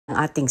ang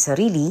ating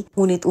sarili,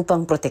 ngunit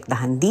upang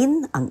protektahan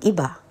din ang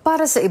iba.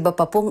 Para sa iba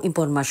pa pong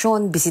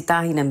impormasyon,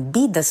 bisitahin ang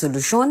Bida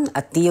Solusyon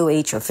at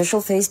DOH official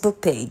Facebook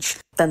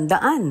page.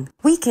 Tandaan,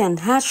 we can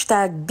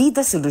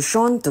 #Bida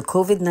Solusyon to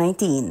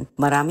COVID-19.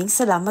 Maraming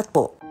salamat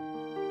po.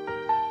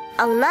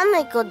 Ang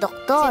nanay ko,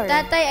 doktor. Si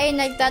tatay ay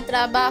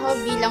nagtatrabaho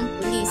bilang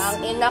pulis.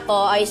 Ang ina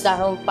ko ay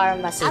isang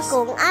pharmacist.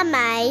 Akong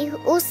amay,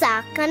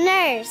 usa ka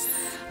nurse.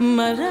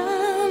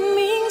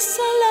 Maraming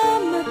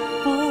salamat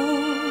po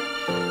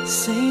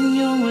sa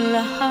inyong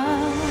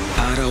lahat.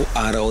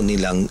 Araw-araw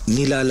nilang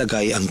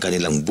nilalagay ang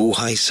kanilang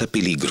buhay sa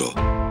peligro.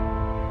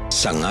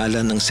 Sa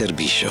ngalan ng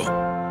serbisyo,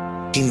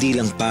 hindi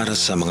lang para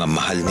sa mga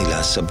mahal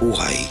nila sa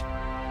buhay,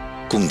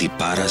 kundi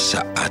para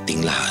sa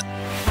ating lahat.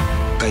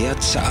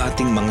 Kaya't sa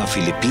ating mga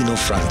Filipino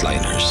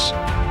frontliners,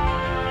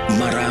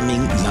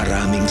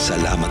 maraming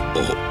salamat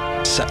po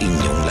sa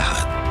inyong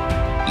lahat.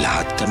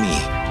 Lahat kami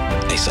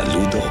ay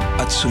saludo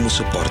at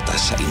sumusuporta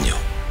sa inyo.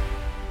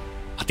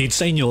 Atid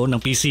sa inyo ng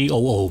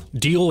PCOO,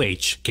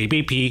 DOH,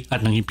 KBP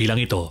at ng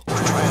himpilang ito.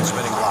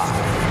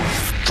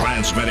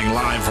 Transmitting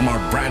live from our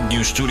brand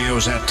new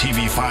studios at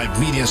TV5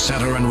 Media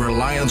Center and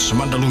Reliance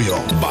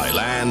Mandaluyong. By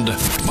land,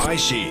 by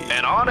sea,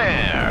 and on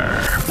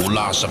air.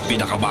 Mula sa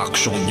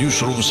pinakabaksyong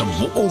newsroom sa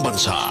buong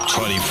bansa.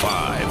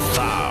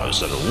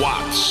 25,000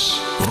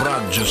 watts.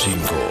 Radyo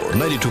 5,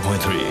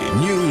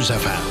 92.3 News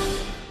FM.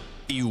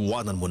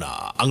 Iwanan mo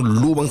na ang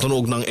lumang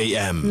tunog ng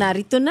AM.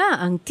 Narito na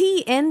ang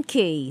TNK,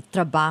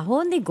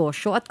 Trabaho,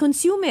 Negosyo at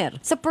Consumer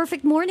sa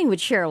Perfect Morning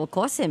with Cheryl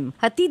Cosim.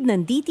 Hatid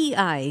ng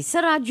DTI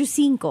sa Radyo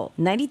 5,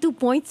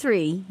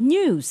 92.3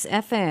 News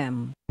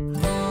FM.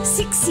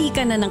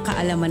 Siksika na ng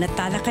kaalaman at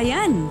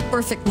talakayan.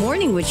 Perfect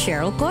Morning with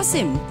Cheryl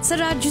Cosim sa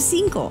Radyo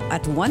 5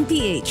 at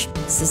 1PH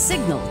sa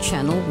Signal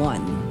Channel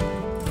 1.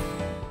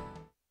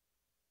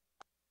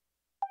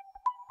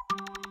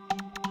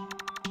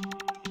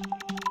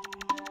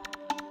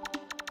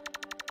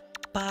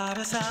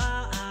 Para sa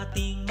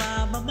ating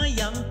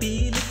mamamayang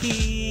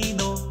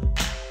Pilipino,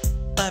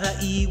 para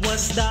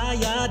iwas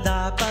daya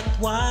dapat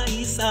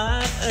wais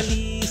at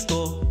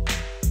alisto.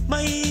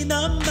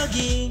 Mainam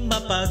maging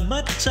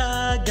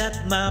mapagmatsyag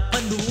at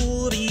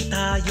mapanuri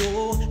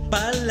tayo.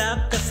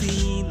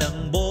 Palakasin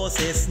ang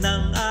boses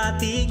ng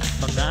ating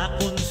mga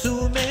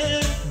konsumer.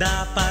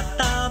 Dapat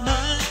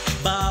tama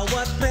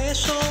bawat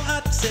presyo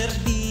at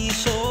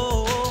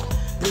serbisyo.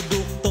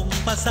 Produktong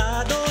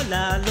pasado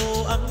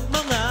lalo ang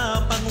mga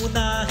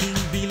pangunahing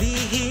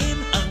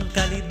bilihin. Ang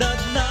kalidad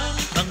ng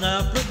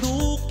mga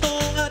produkto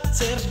at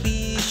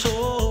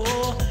serbisyo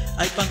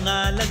ay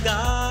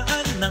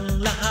pangalagaan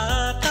ng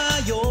lahat.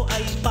 Tayo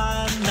ay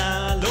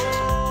panalo.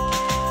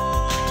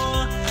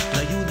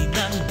 Layunin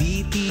ng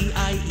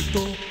DTI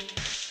ito.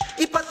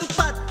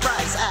 Ipatupad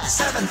price at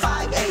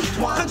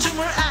 7581,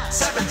 Consumer Act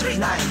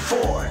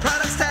 7394,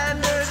 Product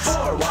Standards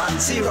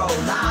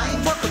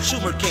 4109, for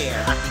consumer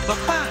care at iba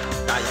pa,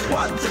 tayang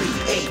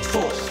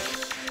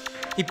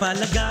 1384.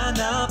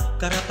 Ipalaganap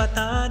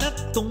karapatan at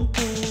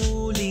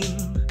tungkulin,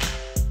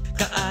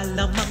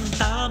 kaalamang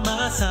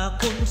tama sa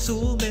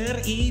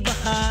consumer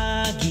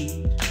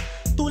ibahagi.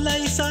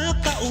 Tulay sa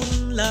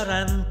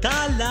kaunlaran,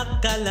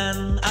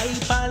 kalakalan ay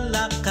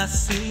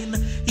palakasin.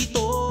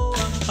 Ito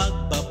ang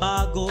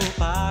pagbabago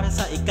para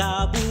sa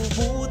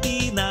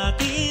ikabubuti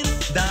natin.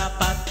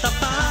 Dapat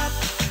tapat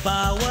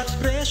bawat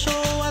presyo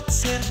at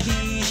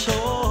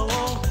serbisyo.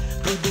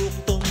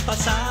 Produktong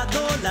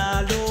pasado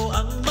lalo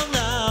ang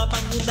mga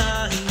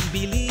pangunahing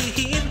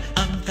bilihin.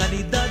 Ang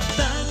kalidad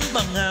ng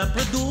mga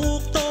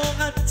produkto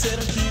at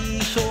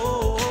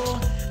serbisyo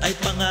ay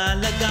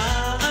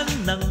pangalagaan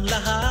ng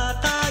lahat.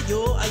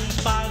 Tayo ay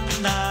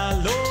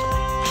panalo.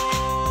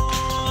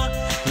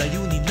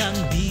 Layunin ng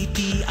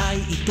DTI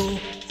ito.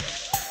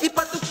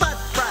 Ipatupad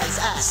price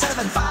at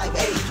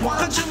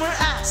 7581, Consumer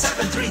Act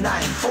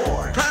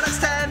 7394, Product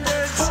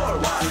Standards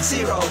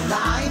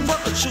 4109, for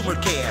consumer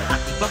care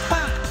at iba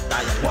pa,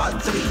 tayang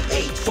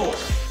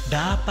 1384.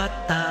 Dapat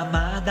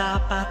tama,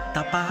 dapat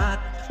tapat,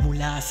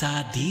 mula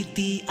sa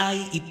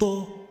DTI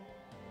ito.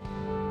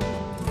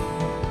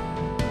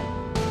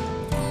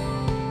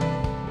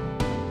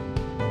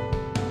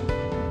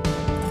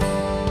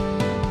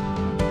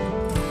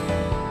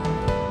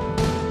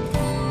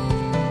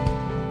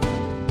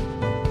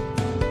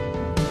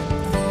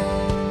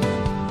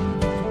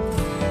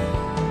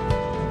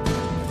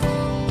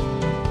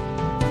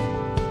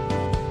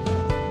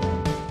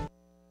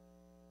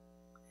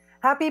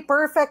 Happy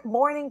perfect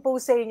morning po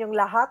sa inyong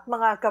lahat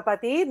mga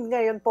kapatid.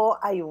 Ngayon po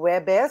ay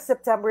Huwebes,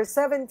 September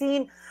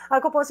 17.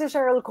 Ako po si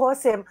Cheryl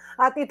Cosim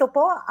at ito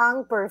po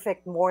ang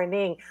Perfect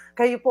Morning.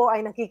 Kayo po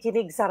ay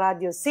nakikinig sa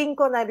Radyo 5,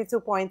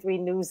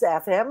 92.3 News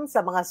FM. Sa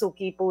mga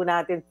suki po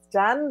natin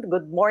dyan,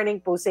 good morning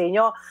po sa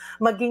inyo.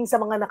 Maging sa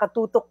mga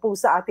nakatutok po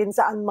sa atin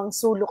saan mang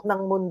sulok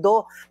ng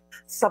mundo.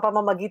 sa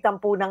pamamagitan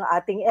po ng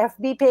ating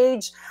FB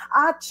page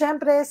at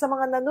syempre sa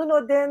mga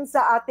nanonood din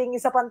sa ating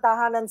isa pang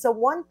tahanan sa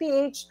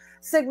 1PH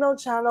Signal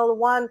Channel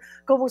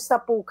 1.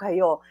 Kumusta po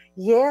kayo?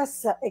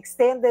 Yes,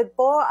 extended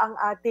po ang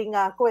ating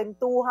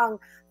kwentuhang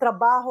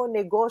trabaho,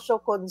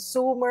 negosyo,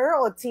 consumer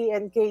o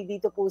TNK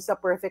dito po sa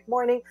Perfect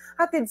Morning.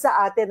 Hatid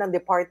sa atin ng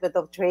Department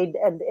of Trade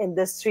and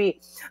Industry.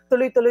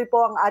 Tuloy-tuloy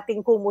po ang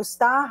ating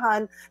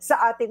kumustahan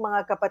sa ating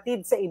mga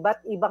kapatid sa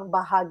iba't ibang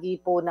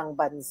bahagi po ng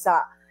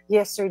bansa.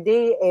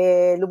 Yesterday,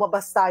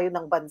 lumabas tayo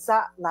ng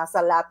bansa, nasa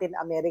Latin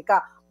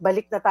America.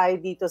 Balik na tayo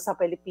dito sa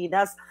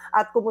Pilipinas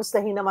at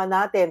kumustahin naman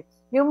natin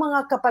yung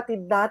mga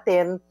kapatid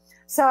natin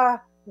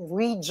sa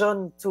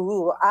Region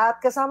 2.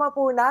 At kasama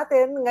po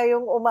natin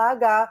ngayong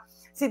umaga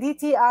si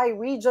DTI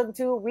Region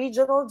 2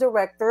 Regional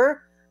Director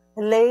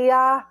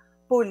Lea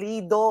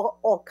Pulido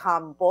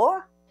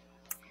Ocampo.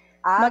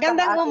 At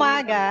magandang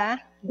umaga.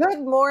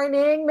 Good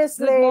morning,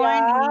 Miss Lea.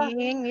 Good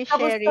morning, Miss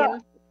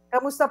Cheryl.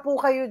 Kamusta po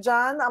kayo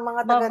dyan? Ang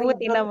mga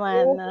mabuti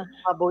naman.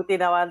 Mabuti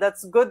naman.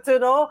 That's good to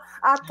know.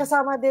 At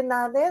kasama din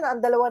natin ang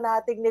dalawa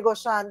nating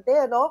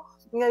negosyante, no?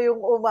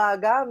 Ngayong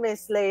umaga,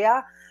 Miss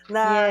Lea,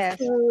 na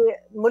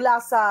mula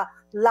sa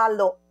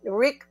Lalo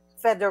Rick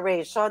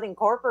Federation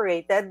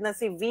Incorporated na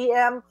si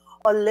VM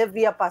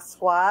Olivia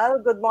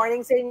Pascual. Good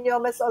morning sa inyo,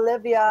 Miss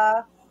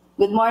Olivia.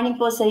 Good morning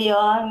po sa iyo,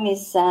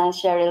 Miss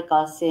Cheryl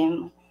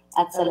Cosim,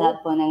 at sa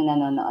lahat po ng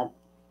nanonood.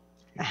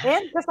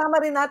 And kasama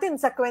rin natin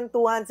sa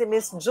kwentuhan si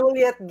Miss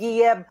Juliet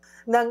Gieb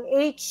ng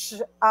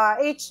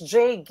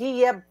HJ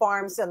Gieb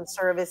Farms and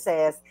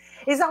Services.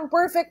 Isang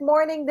perfect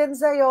morning din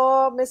sa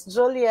iyo, Miss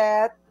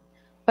Juliet.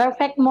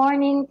 Perfect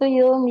morning to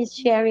you, Miss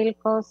Cheryl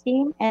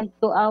Cosim, and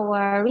to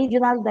our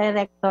Regional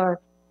Director,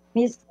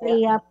 Miss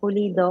Lea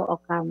Pulido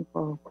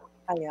Ocampo.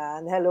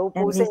 Ayan, hello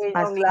po sa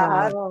inyong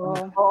lahat.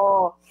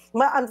 Oo.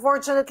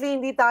 Unfortunately,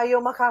 hindi tayo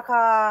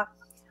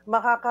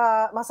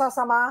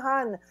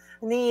masasamahan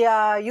ni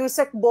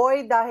Yusek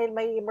Boy dahil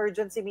may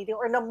emergency meeting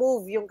or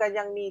na-move yung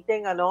kanyang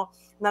meeting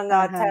ng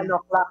 10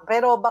 o'clock.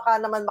 Pero baka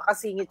naman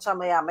makasingit siya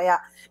maya-maya.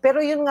 Pero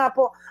yun nga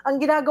po,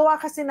 ang ginagawa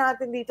kasi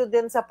natin dito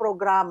din sa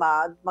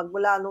programa,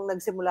 magmula nung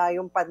nagsimula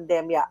yung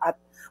pandemya at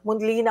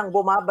muli nang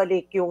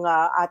bumabalik yung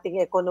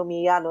ating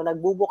ekonomiya,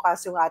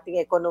 nagbubukas yung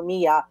ating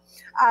ekonomiya,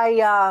 ay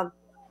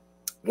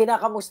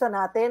kinakamusta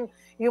natin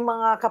yung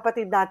mga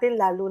kapatid natin,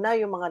 lalo na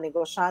yung mga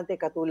negosyante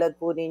katulad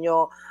po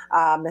ninyo,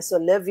 Ms.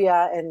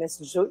 Olivia and Ms.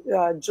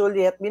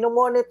 Juliet.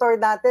 Minomonitor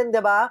natin,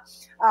 di ba?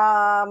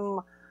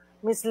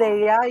 Ms.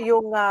 Lea,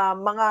 yung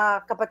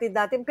mga kapatid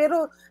natin.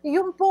 Pero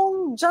yung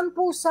pong dyan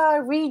po sa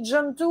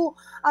Region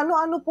 2,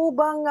 ano-ano po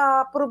bang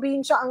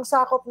probinsya ang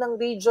sakop ng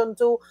Region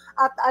 2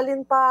 at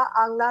alin pa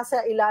ang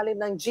nasa ilalim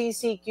ng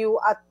GCQ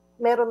at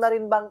meron na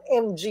rin bang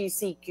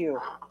MGCQ?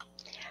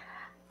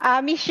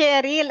 Miss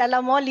Cheryl,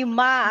 alam mo, 5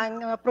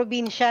 ang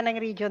probinsya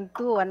ng Region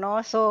 2.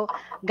 So,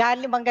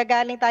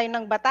 manggagaling tayo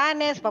ng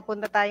Batanes,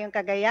 papunta tayong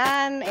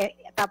Cagayan,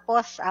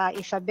 tapos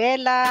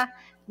Isabela,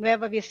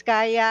 Nueva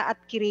Vizcaya at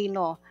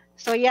Quirino.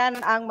 So, yan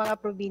ang mga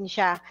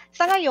probinsya.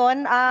 Sa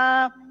ngayon,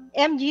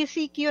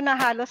 MGCQ na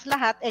halos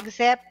lahat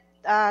except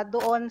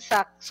doon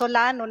sa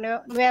Solano,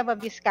 Nueva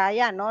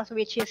Vizcaya,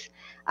 which is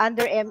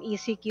under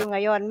MECQ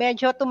ngayon.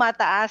 Medyo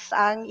tumataas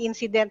ang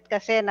incident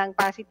kasi ng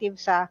positive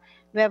sa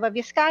Nueva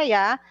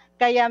Vizcaya,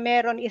 kaya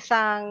merong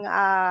isang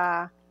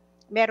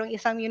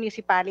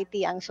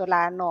municipality ang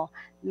Solano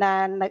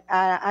na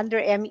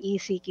under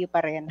MECQ pa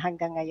rin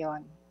hanggang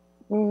ngayon.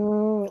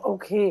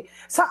 Okay.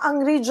 Sa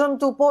ang Region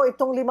 2 po,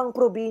 itong 5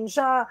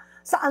 probinsya,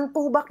 saan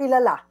po ba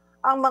kilala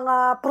ang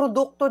mga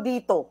produkto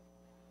dito?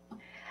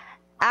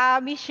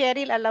 Miss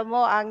Cheryl, alam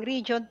mo, ang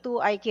Region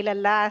 2 ay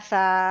kilala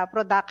sa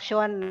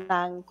production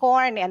ng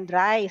corn and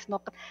rice.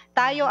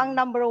 Tayo ang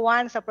number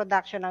 1 sa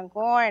production ng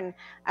corn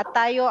at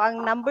tayo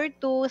ang number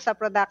 2 sa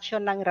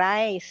production ng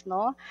rice.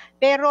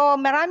 Pero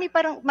marami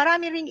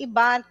ring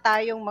iba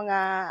tayong mga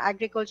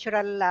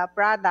agricultural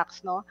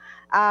products.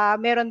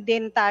 Meron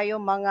din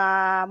tayong mga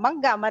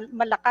mangga,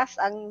 malakas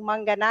ang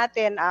mangga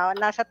natin.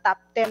 Nasa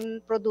top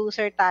 10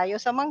 producer tayo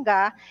sa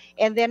mangga.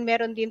 And then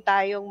meron din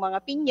tayong mga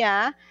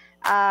pinya.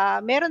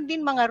 Meron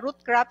din mga root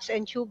crops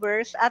and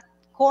tubers at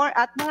corn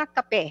at mga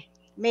kape.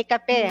 May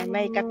kape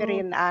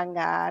rin ang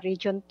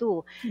Region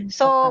 2.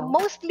 So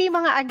mostly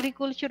mga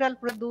agricultural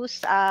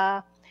produce,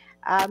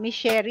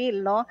 Miss Cheryl,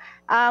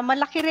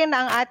 malaki rin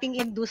ang ating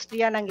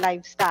industriya ng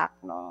livestock,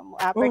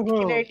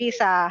 particularly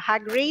sa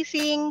hog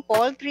raising,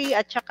 poultry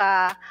at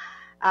saka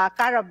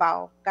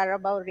carabao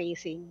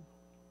raising.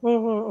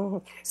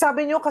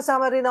 Sabi nyo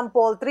kasama rin ang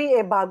poultry,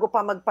 bago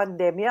pa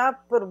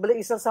magpandemya,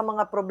 isa sa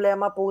mga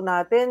problema po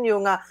natin,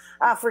 yung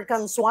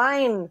African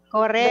swine.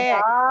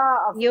 Correct.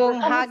 Yung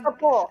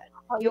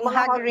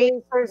hog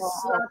raisers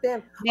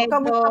natin.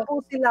 Kamusta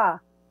po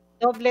sila?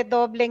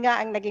 Doble-doble nga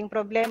ang naging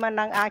problema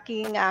ng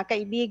aking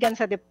kaibigan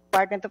sa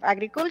Department of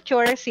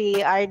Agriculture,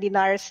 si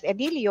Ardinars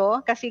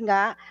Edilio, kasi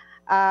nga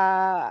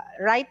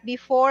right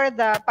before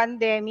the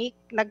pandemic,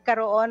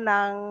 nagkaroon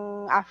ng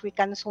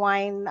African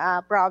swine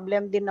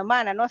problem din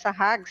naman sa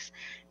hogs,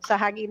 sa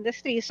hog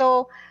industry.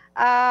 So,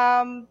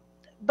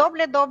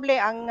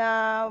 doble-doble ang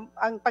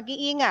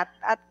pag-iingat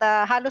at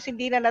halos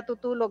hindi na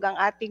natutulog ang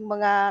ating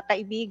mga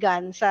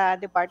kaibigan sa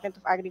Department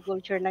of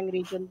Agriculture ng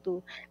Region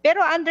 2. Pero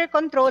under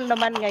control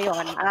naman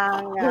ngayon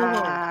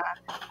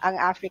ang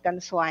African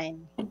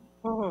swine.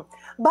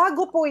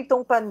 Bago po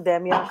itong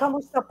pandemya,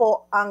 kamusta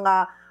po ang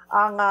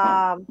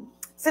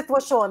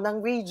sitwasyon ng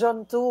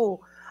Region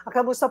 2?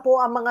 Kamusta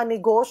po ang mga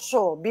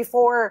negosyo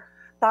before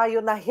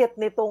tayo na hit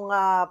nitong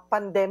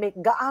pandemic?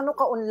 Gaano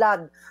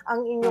kaunlad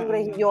ang inyong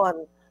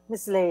rehiyon,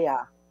 Ms. Lea?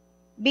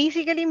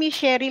 Basically,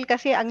 Ms. Cheryl,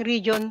 kasi ang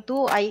Region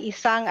 2 ay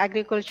isang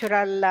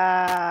agricultural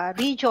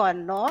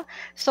region, no?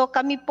 So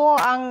kami po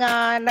ang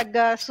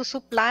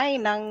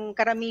nagsusupply ng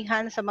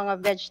karamihan sa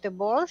mga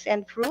vegetables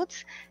and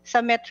fruits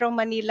sa Metro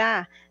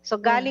Manila. So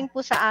galing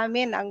po sa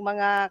amin ang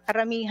mga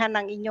karamihan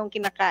ng inyong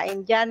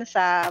kinakain dyan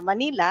sa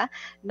Manila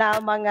na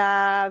mga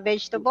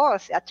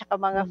vegetables at saka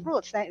mga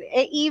fruits.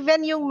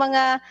 Even yung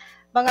mga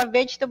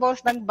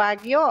vegetables ng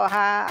Baguio,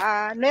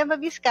 Nueva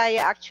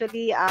Vizcaya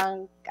actually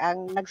ang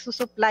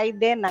nagsusupply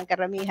din ng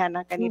karamihan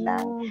ng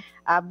kanilang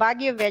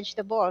Baguio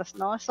vegetables,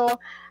 no? So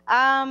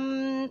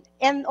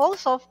and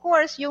also of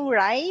course yung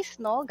rice,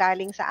 no,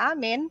 galing sa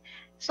amin.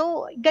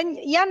 So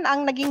yan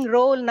ang naging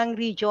role ng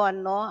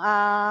region, no,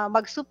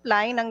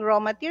 mag-supply ng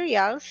raw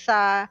materials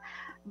sa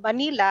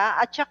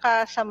Manila at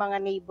saka sa mga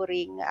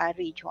neighboring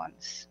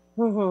regions.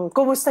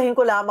 Kumustahin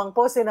ko lamang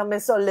po sina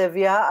Ms.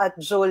 Olivia at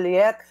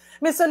Juliet.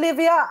 Ms.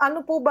 Olivia,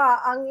 ano po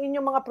ba ang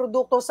inyong mga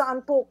produkto?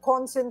 Saan po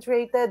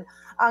concentrated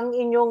ang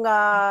inyong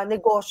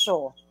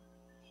negosyo?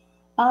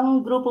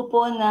 Ang grupo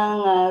po ng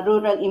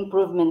Rural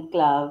Improvement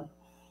Club,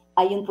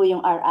 ayun po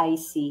yung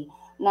RIC,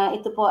 na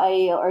ito po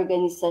ay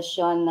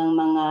organisasyon ng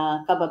mga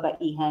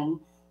kababaihan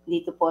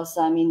dito po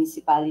sa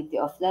Municipality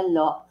of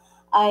Lalo,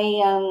 ay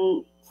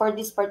for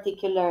this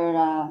particular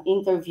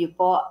interview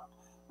po,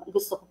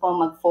 gusto ko po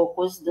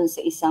mag-focus dun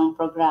sa isang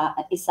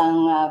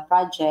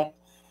project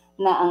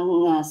na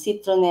ang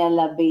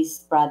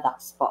citronella-based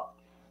products po.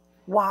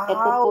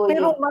 Wow!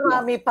 Pero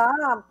marami pa.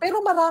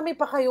 Pero marami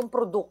pa kayong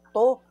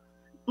produkto.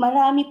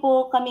 Marami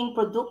po kaming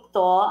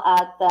produkto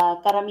at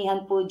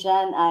karamihan po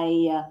dyan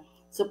ay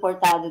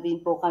suportado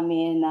din po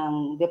kami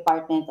ng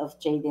Department of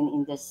Trade and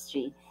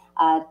Industry.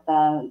 At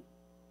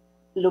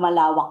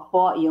lumalawak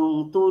po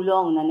yung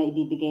tulong na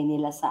naibibigay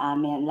nila sa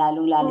amin,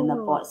 lalong-lalo na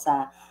po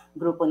sa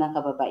grupo ng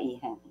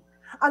kababaihan.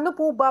 Ano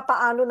po ba,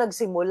 paano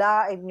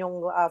nagsimula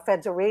inyong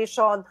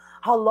federation?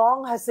 How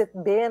long has it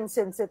been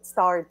since it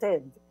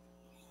started?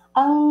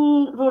 Ang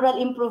Rural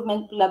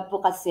Improvement Club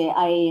po kasi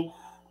ay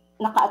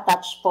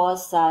naka-attach po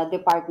sa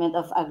Department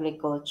of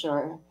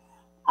Agriculture.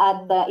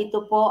 At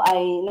ito po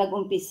ay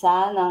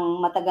nag-umpisa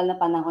ng matagal na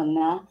panahon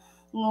na.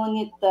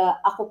 Ngunit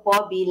ako po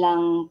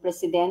bilang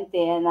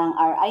presidente ng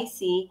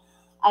RIC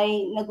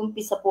ay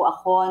nag-umpisa po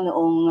ako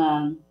noong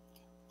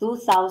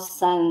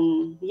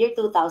year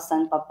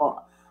 2000 pa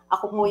po.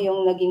 Ako po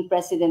yung naging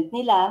president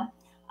nila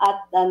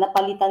at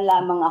napalitan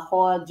lamang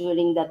ako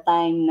during the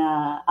time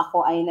na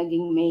ako ay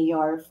naging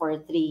mayor for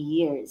 3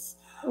 years.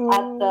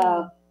 At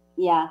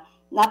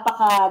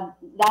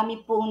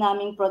napakadami po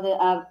naming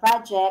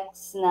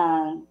projects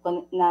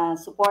na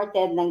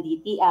supported ng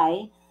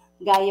DTI,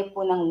 gaya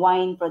po ng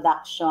wine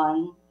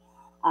production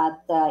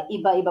at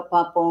iba-iba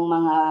pa pong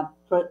mga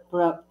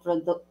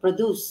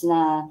produce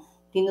na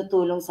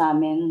tinutulong sa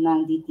amin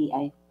ng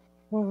DTI.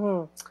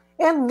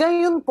 And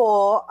ngayon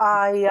po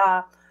ay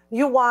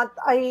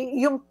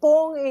yung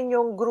pong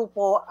inyong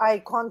grupo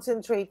ay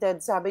concentrated,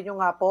 sabi nyo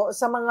nga po,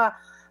 sa mga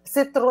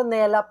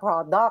citronella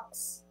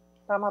products.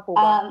 Tama po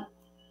ba?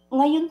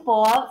 Ngayon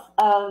po,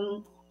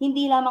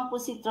 hindi lamang po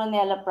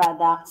citronella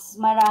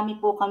products. Marami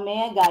po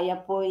kami, gaya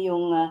po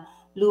yung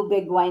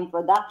Lubeg wine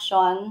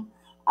production.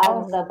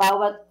 At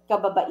bawat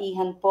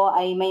kababaihan po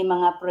ay may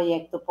mga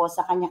proyekto po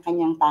sa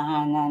kanya-kanyang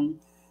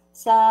tahanan.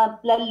 Sa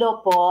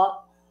Lalo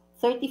po,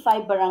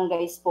 35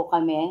 barangays po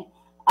kami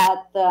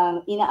at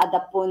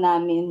ina-adapt po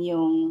namin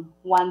yung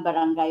one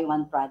barangay,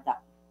 one product.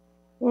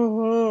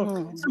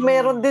 So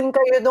meron din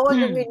kayo doon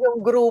yung inyong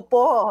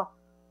grupo?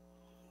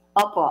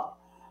 Opo.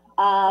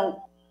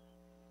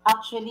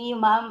 Actually,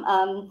 ma'am,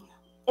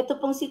 ito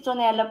pong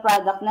citronella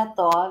product na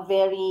to,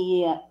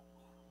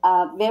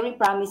 very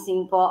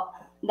promising po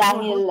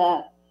dahil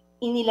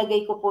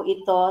inilagay ko po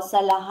ito sa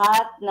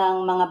lahat ng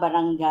mga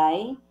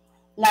barangay,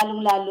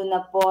 lalong-lalo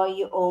na po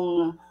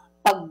yung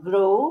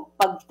pag-grow,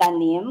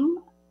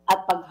 pagtanim,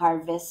 at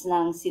pag-harvest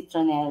ng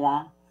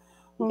citronella.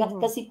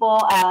 Kasi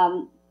po,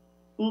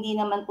 hindi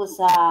naman po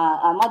sa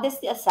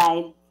modesty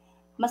aside,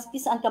 maski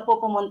saan ka po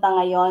pumunta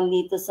ngayon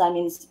dito sa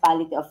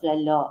Municipality of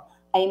Lalo,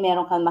 ay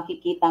meron kang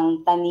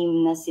makikitang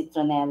tanim na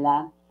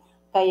citronella.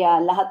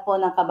 Kaya lahat po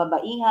ng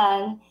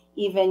kababaihan,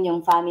 even yung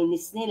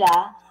families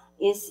nila,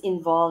 is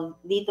involved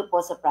dito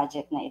po sa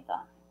project na ito.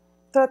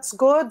 That's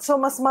good.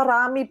 So mas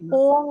marami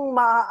pong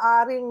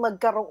maaaring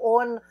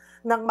magkaroon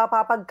ng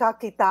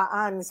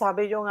mapapagkakitaan.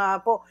 Sabi nyo nga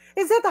po.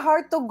 Is it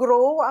hard to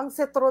grow ang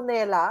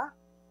citronella?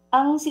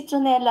 Ang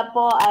citronella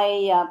po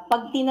ay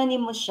pag tinanim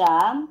mo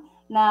siya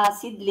na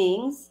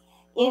seedlings,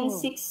 in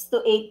 6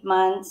 to 8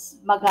 months,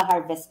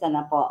 mag-harvest ka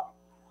na po.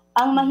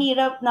 Ang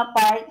mahirap na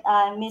part,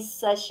 Miss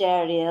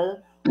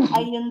Cheryl,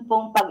 ay yun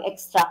pong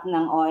pag-extract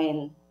ng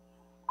oil.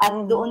 At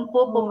doon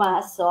po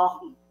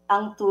pumasok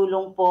ang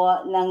tulong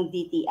po ng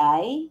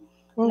DTI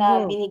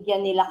na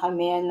binigyan nila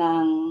kami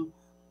ng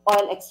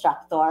oil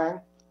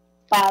extractor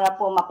para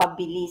po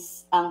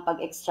mapabilis ang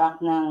pag-extract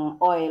ng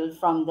oil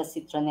from the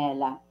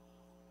citronella.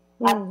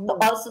 At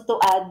also to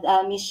add,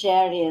 Miss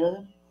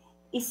Cheryl,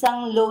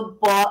 isang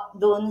load po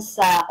doon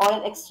sa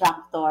oil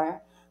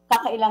extractor,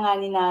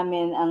 kakailanganin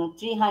namin ang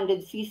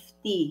 350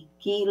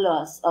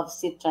 kilos of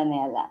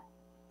citronella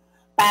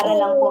para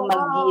lang po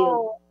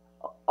mag-yield.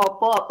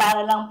 Opo,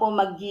 para lang po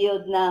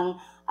mag-yield ng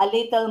a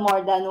little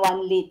more than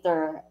 1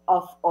 liter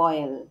of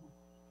oil.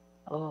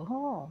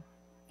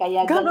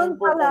 Kaya ganun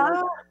po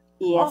pala.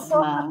 Yes,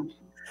 ma'am.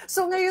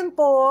 So ngayon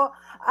po,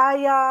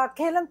 ay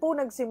kailan po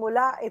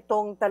nagsimula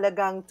itong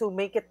talagang to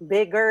make it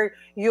bigger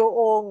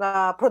yung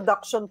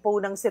production po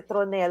ng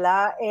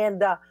citronella,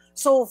 and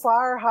so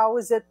far, how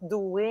is it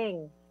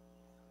doing?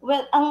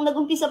 Well, ang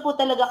nag-umpisa po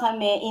talaga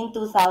kami in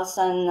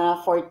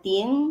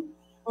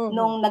 2014,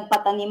 nung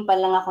nagpatanim pa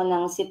lang ako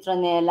ng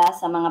citronella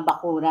sa mga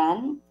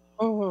bakuran.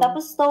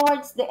 Tapos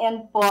towards the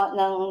end po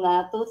ng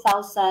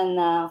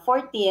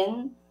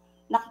 2014,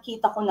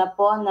 nakikita ko na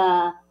po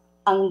na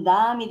ang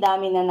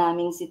dami-dami na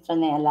naming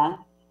citronella.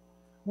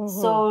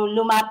 So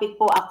lumapit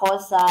po ako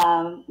sa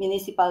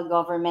Municipal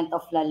Government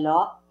of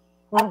Lalo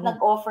at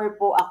nag-offer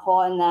po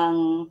ako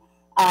ng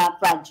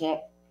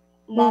project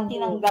na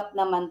tinanggap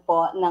naman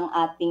po ng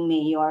ating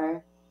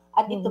mayor.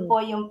 At ito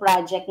po yung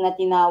project na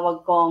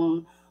tinawag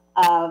kong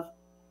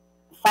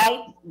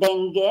Fight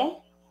Dengue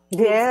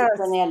with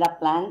Citronella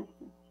Plant.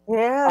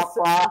 Yes.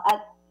 Opo.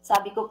 At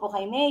sabi ko po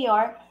kay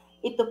Mayor,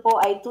 ito po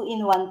ay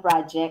 2-in-1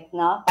 project,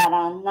 no?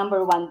 Parang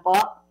number 1 po,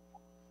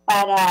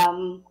 para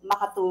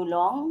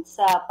makatulong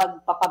sa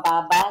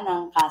pagpapababa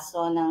ng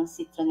kaso ng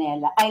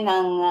citronella, ay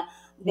ng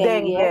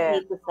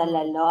dengue dito sa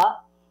Lalo.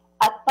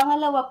 At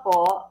pangalawa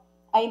po,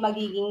 ay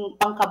magiging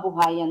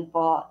pangkabuhayan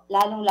po,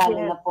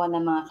 lalong-lalo na po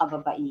ng mga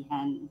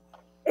kababaihan.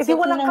 Di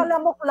walang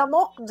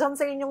kalamok-lamok dyan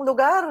sa inyong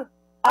lugar?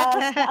 Sa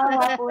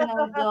awa po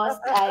ng Diyos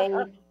ay,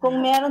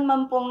 kung meron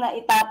man pong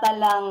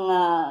naitatalang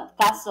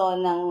kaso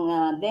ng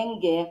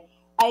dengue,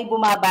 ay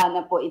bumaba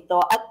na po ito.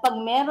 At pag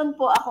meron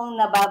po akong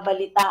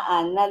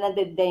nababalitaan na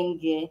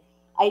nade-dengue,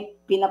 ay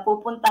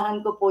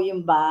pinapupuntahan ko po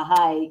yung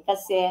bahay.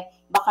 Kasi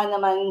baka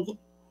naman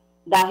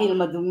dahil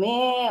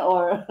madumi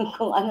or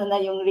kung ano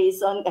na yung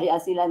reason kaya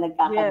sila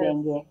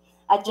nagkakadengue.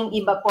 At yung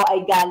iba po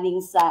ay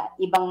galing sa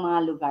ibang mga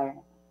lugar.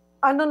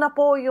 Ano na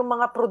po yung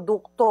mga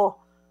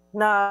produkto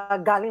na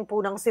galing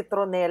po ng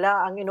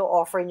citronella ang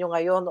ino-offer nyo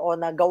ngayon o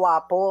nagawa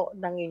po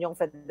ng inyong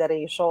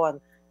federation?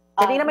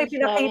 Kanina may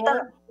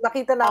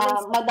nakita namin.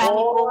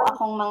 Madami po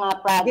akong mga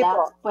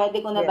products. Pwede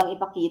ko na bang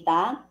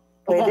ipakita?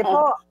 Pwede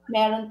po.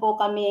 Meron po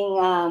kaming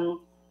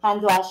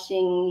hand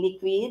washing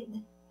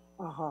liquid.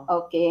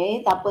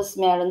 Okay. Tapos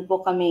meron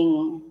po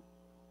kaming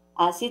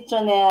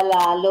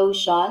citronella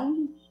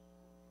lotion.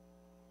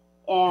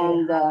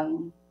 And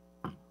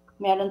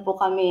meron po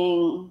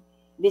kaming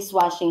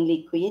dishwashing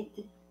liquid.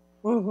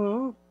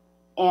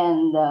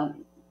 And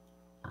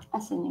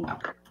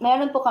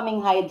meron po kaming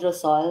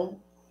hydrosol.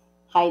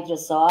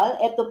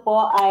 Ito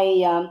po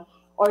ay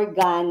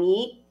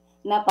organic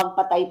na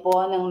pagpatay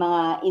po ng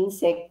mga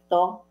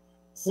insekto.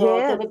 So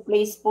to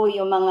replace po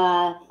yung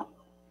mga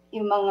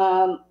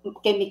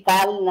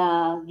chemical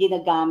na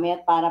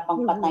ginagamit para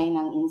pangpatay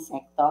ng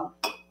insekto.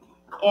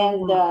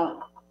 And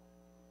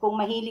kung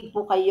mahilig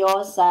po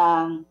kayo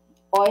sa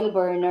oil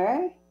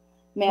burner,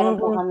 meron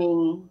po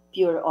kaming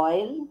pure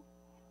oil.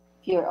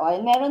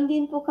 Meron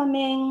din po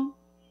kaming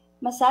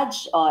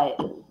massage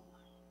oil.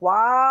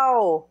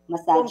 Wow!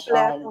 Massage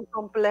oil.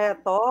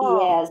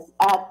 Kompleto. Yes.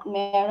 At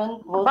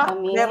meron po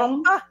kami. Meron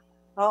pa?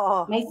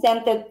 Oo. May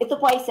scented. Ito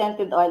po ay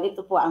scented oil.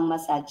 Ito po ang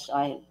massage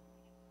oil.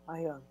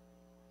 Ayun.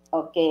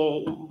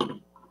 Okay.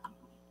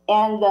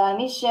 And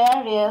Miss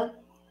Cheryl,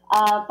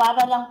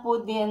 para lang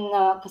po din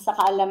sa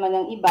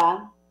kaalaman ng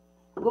iba,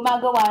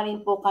 gumagawa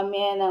rin po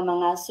kami ng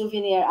mga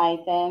souvenir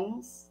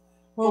items.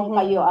 Kung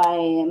kayo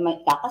ay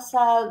may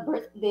kakasal,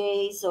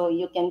 birthday, so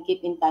you can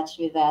keep in touch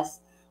with us.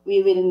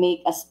 We will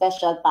make a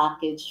special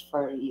package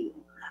for you.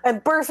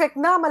 And perfect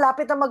na,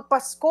 malapit na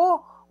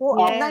magpasko.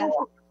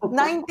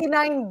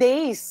 99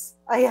 days.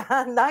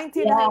 Ayan,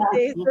 99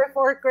 days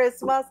before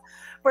Christmas.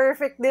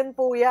 Perfect din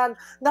po yan.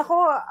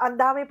 Nako, ang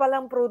dami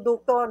palang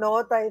produkto,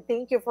 no?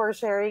 Thank you for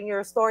sharing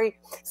your story.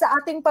 Sa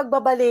ating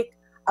pagbabalik,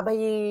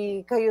 abay,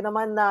 kayo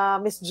naman na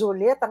Miss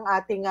Juliet, ang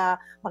ating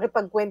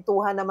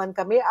makipagkwentuhan naman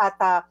kami at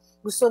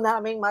gusto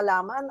naming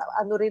malaman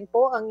ano rin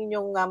po ang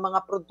inyong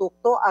mga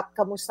produkto at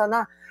kamusta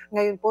na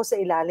ngayon po sa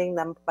ilalim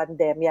ng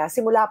pandemya.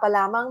 Simula pa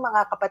lamang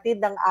mga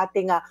kapatid ng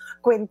ating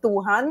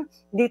kwentuhan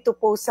dito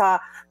po sa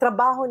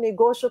Trabaho,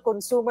 Negosyo,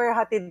 Consumer,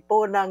 hatid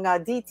po ng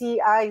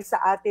DTI sa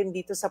atin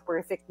dito sa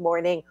Perfect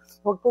Morning.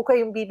 Huwag po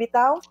kayong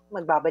bibitaw,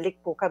 magbabalik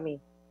po kami.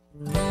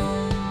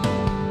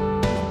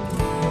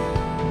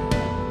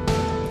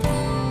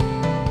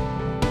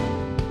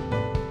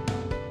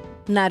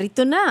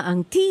 Narito na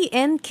ang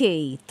TNK,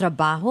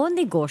 Trabaho,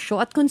 Negosyo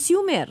at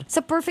Consumer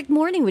sa Perfect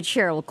Morning with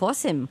Cheryl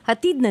Cosim.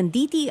 Hatid ng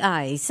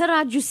DTI sa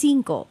Radyo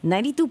 5,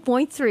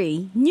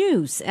 92.3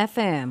 News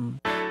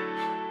FM.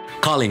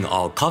 Calling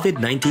all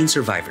COVID-19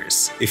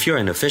 survivors. If you're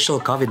an official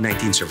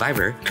COVID-19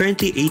 survivor,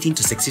 currently 18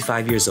 to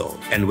 65 years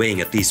old, and weighing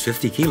at least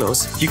 50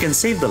 kilos, you can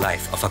save the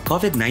life of a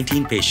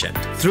COVID-19 patient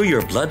through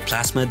your blood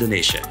plasma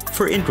donation.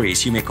 For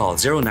inquiries, you may call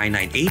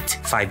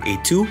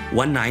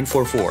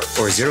 0998-582-1944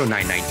 or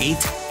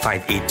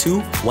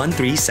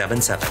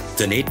 0998-582-1377.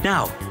 Donate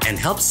now and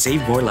help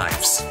save more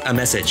lives. A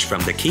message from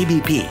the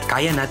KBP,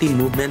 Kaya Natin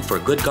Movement for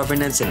Good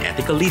Governance and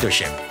Ethical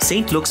Leadership,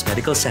 St. Luke's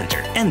Medical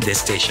Center, and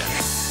this station.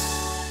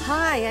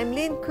 Hi, I'm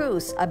Lynn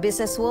Cruz, a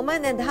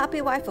businesswoman and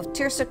happy wife of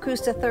Tirsa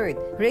Cruz III.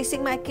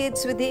 Raising my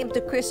kids with the aim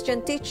to Christian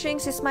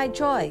teachings is my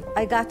joy.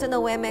 I got to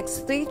know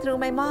MX3 through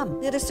my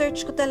mom.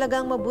 Ni-research ko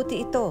talagang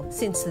mabuti ito.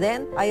 Since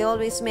then, I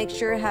always make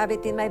sure I have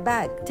it in my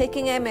bag.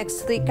 Taking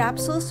MX3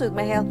 capsules with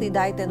my healthy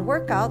diet and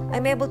workout,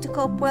 I'm able to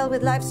cope well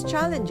with life's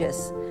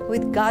challenges.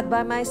 With God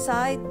by my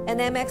side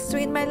and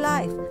MX3 in my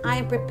life, I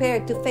am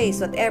prepared to face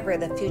whatever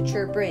the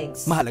future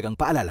brings. Mahalagang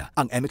paalala,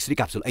 ang MX3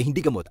 capsule ay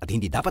hindi gamot at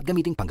hindi dapat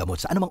gamiting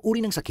panggamot sa anumang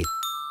uri ng sakit.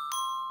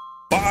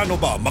 Paano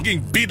ba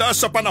maging bida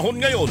sa panahon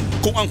ngayon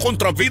kung ang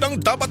kontrabidang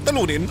dapat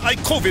talunin ay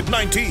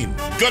COVID-19?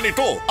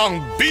 Ganito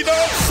ang Bida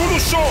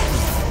Solusyon!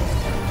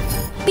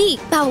 B.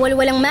 Bawal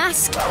walang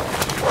mask.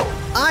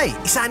 I.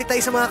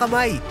 Isanitize sa mga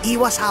kamay.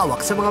 Iwas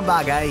hawak sa mga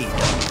bagay.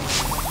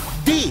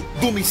 D.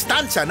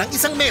 Dumistansya ng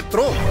 1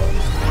 metro.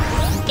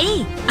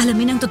 A.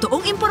 Alamin ang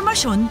totoong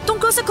impormasyon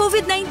tungkol sa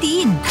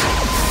COVID-19.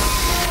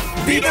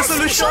 Bida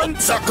Solusyon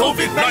sa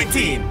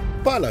COVID-19!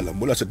 Paalala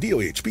mula sa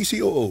DOH,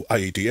 PCOO,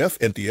 IATF,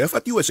 NTF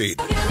at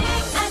USAID.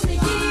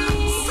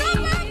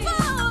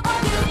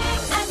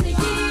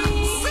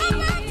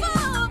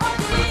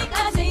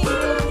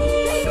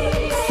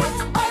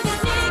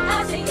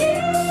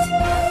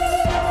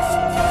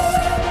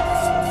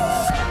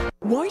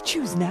 Why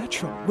choose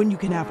natural when you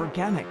can have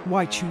organic?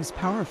 Why choose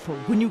powerful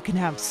when you can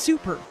have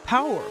super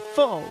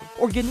powerful?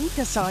 Organic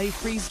Acai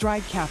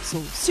freeze-dried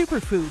capsule,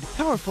 superfood,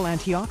 powerful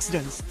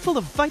antioxidants,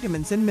 full of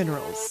vitamins and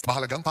minerals.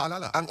 Mahalagang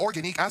paalala, ang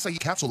Organic Acai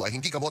capsule ay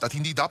hindi gamot at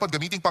hindi dapat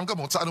gamiting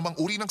panggamot sa anumang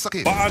uri ng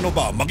sakit. Paano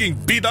ba maging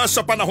bida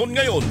sa panahon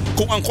ngayon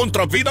kung ang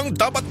kontrabidang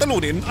dapat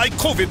talunin ay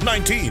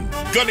COVID-19?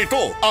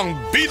 Ganito ang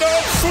Bida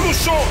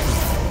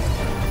Solusyon!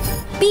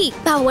 B.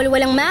 Bawal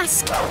walang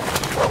mask.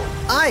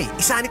 I.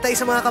 Isanitize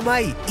sa mga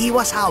kamay.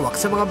 Iwas hawak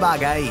sa mga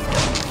bagay.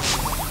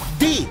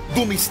 D.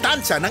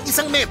 Dumistansya ng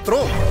 1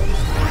 metro.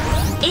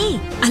 A.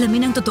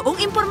 Alamin ang totoong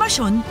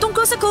impormasyon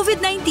tungkol sa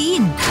COVID-19.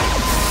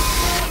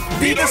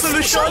 Bida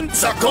Solusyon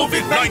sa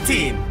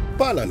COVID-19!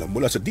 Paalala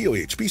mula sa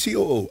DOH,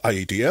 PCOO,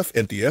 IATF,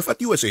 NTF at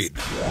USAID.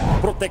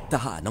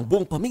 Protektahan ang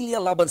buong pamilya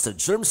laban sa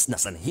germs na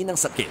sanhi ng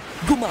sakit.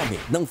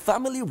 Gumamit ng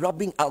Family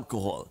Rubbing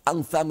Alcohol.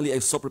 Ang Family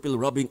Isopropyl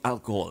Rubbing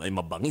Alcohol ay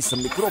mabangis sa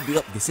mikrobyo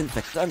at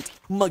disinfectant.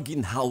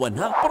 Maginhawa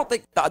na,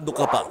 protektado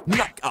ka pa.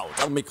 Knockout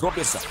ang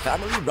mikrobyo sa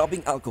Family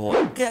Rubbing Alcohol.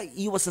 Kaya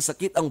iwas sa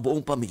sakit ang buong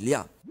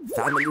pamilya.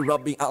 Family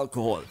Rubbing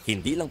Alcohol,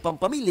 hindi lang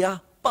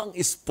pampamilya,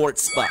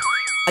 pang-sports pa.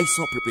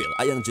 Isopropyl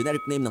ay ang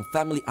generic name ng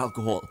family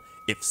alcohol.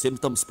 If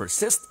symptoms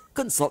persist,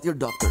 consult your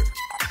doctor.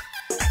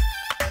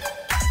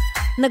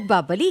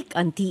 Nagbabalik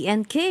ang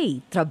TNK,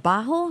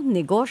 Trabaho,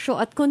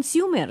 Negosyo at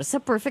Consumer sa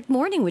Perfect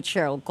Morning with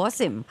Cheryl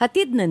Cosim.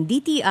 Hatid ng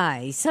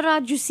DTI sa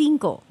Radyo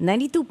 5,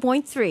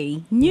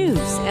 92.3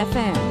 News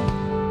FM.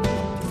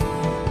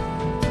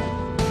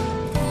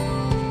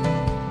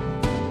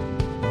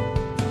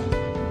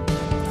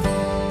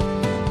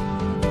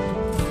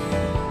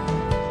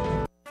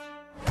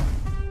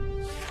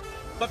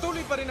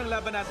 Patuloy pa rin ang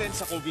laban natin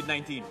sa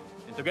COVID-19.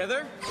 And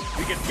together,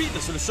 we can beat the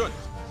solusyon.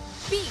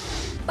 B.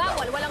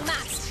 Bawal walang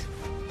mask.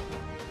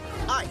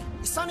 I.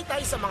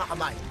 Isanitize sa mga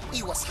kamay.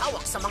 Iwas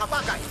hawak sa mga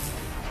bagay.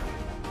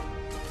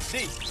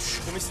 D.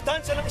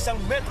 Dumistansya ng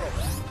 1 metro.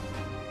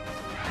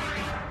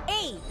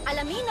 A.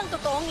 Alamin ang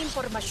totoong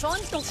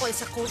impormasyon tungkol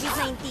sa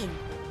COVID-19.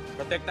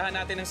 Protektahan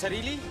natin ang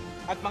sarili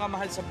at mga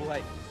mahal sa buhay.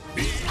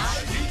 BIDA,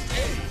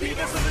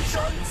 Bida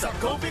Solusyon sa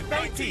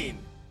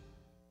COVID-19!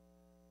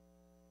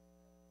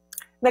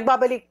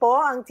 Nagbabalik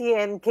po ang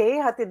TNK,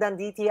 hatid ng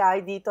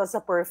DTI dito sa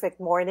Perfect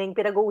Morning.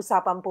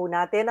 Pinag-uusapan po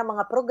natin ang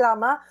mga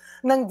programa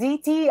ng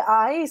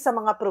DTI sa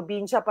mga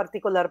probinsya,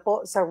 partikular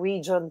po sa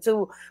Region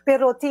 2.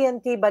 Pero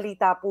TNK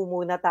balita po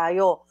muna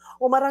tayo.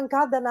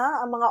 Umarangkada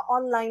na ang mga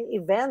online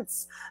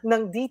events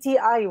ng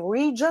DTI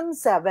Region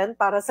 7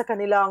 para sa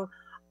kanilang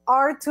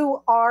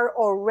R2R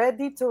or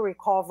Ready to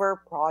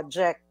Recover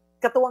project.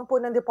 Katuwang po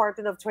ng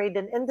Department of Trade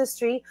and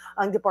Industry,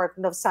 ang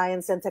Department of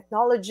Science and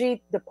Technology,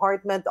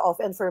 Department of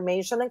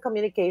Information and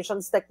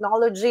Communications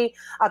Technology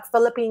at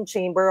Philippine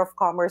Chamber of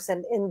Commerce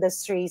and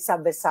Industry sa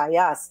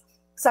Visayas.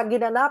 Sa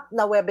ginanap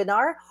na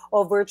webinar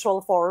o virtual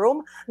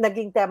forum,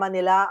 naging tema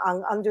nila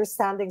ang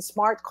Understanding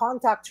Smart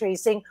Contact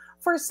Tracing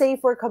for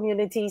Safer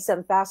Communities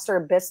and Faster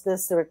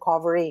Business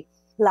Recovery.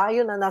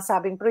 Layo na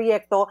nasabing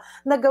proyekto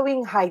na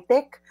gawing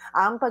high-tech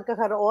ang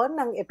pagkakaroon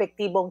ng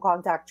epektibong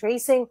contact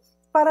tracing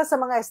para sa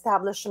mga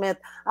establishment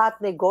at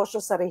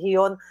negosyo sa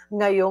rehiyon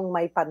ngayong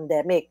may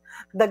pandemic.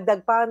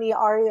 Dagdag pa ni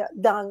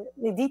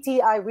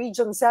DTI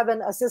Region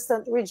 7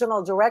 Assistant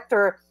Regional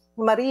Director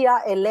Maria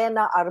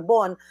Elena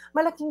Arbon,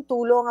 malaking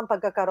tulong ang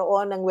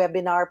pagkakaroon ng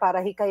webinar para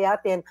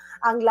hikayatin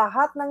ang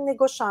lahat ng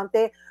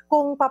negosyante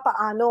kung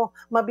papaano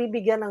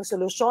mabibigyan ng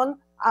solusyon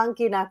ang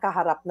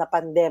kinakaharap na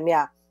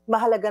pandemya.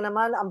 Mahalaga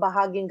naman ang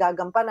bahaging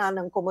gagampanan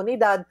ng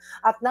komunidad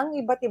at ng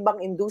iba't ibang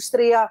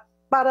industriya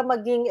para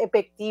maging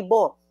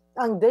epektibo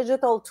ang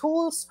digital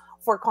tools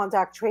for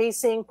contact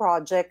tracing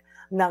project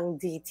ng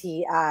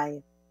DTI.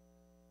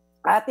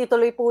 At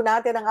ituloy po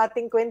natin ang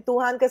ating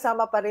kwentuhan.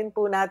 Kasama pa rin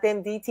po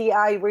natin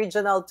DTI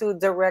Regional 2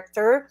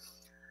 Director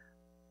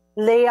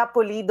Lea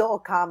Pulido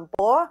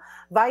Ocampo,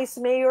 Vice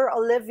Mayor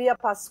Olivia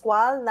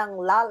Pascual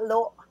ng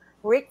Lalo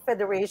Rick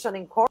Federation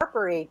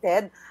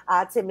Incorporated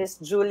at si Miss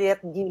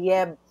Juliet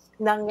Gieb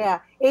ng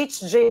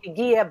HJ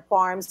Gieb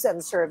Farms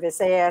and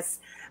Services.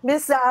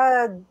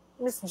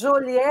 Miss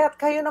Juliet,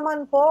 kayo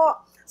naman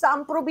po,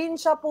 saang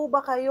probinsya po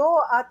ba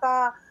kayo at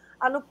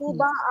ano po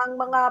ba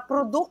ang mga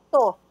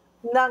produkto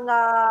ng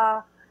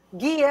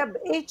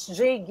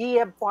HJ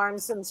Gieb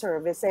Farms and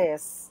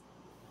Services?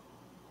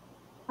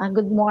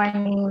 Good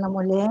morning na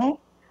muli.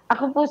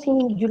 Ako po si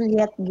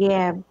Juliet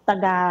Gieb,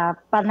 taga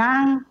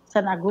Panang,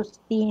 San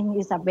Agustin,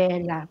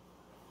 Isabela.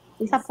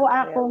 Isa po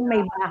akong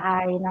may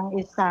bahay ng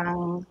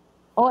isang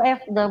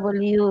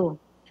OFW.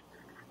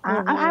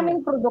 Ang aming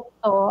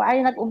produkto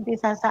ay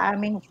nag-umpisa sa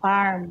aming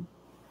farm.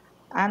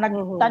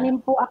 Nagpatanim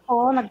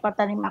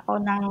ako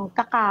ng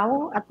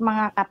kakao at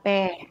mga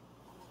kape.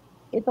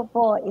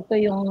 Ito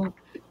yung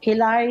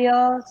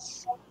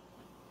Hilarious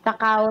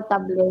Cacao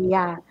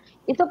Tableya.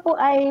 Ito po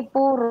ay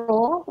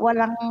puro,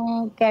 walang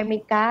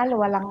chemical,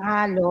 walang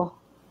halo.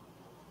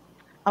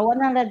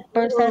 100%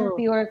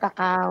 pure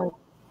cacao.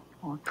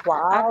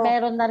 Wow. At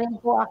meron na rin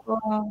po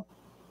akong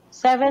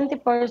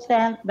 70%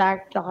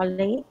 dark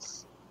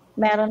chocolates.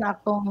 Meron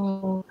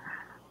akong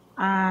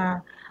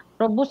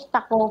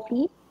Robusta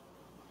coffee.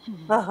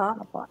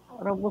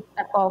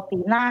 Robusta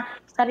coffee na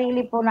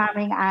sarili po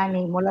naming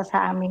ani mula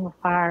sa aming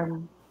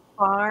farm.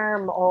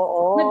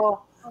 Oo.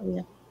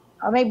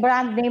 May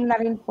brand name na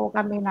rin po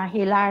kami na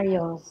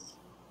Hilarious.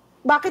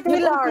 Bakit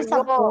Hilarious?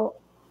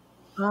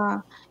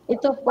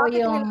 Ito po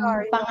yung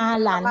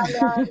pangalan.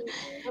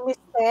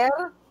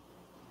 Mister?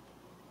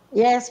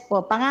 Yes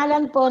po,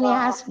 pangalan po ni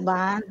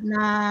husband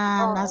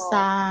na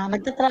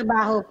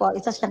nagtatrabaho po,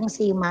 isa siyang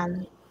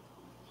seaman.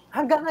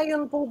 Hanggang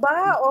ngayon po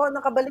ba o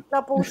nakabalik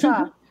na po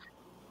siya?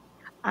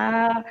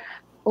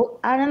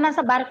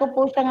 Nasa barko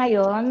po siya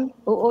ngayon,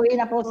 uuwi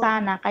na po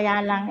sana,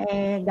 kaya lang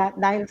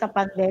dahil sa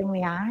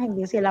pandemya,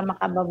 hindi sila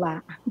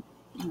makababa.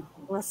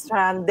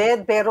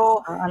 Stranded,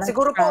 pero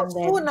siguro po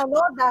soon,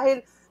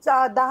 dahil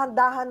sa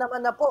dahan-dahan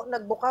naman na po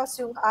nagbukas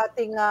yung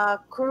ating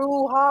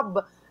crew hub,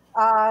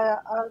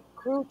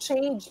 crew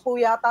change po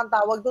yata ang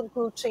tawag doon,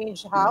 crew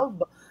change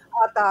hub.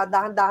 At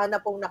dahan-dahan na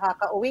pong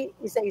nakakauwi,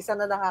 isa-isa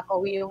na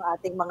nakakauwi yung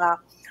ating mga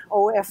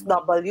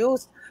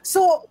OFWs.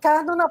 So,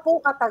 kano na po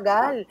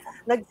katagal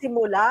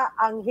nagsimula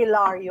ang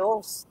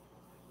Hilarious,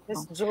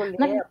 Miss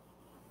Juliet?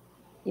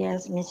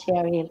 Yes, Miss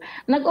Cheryl.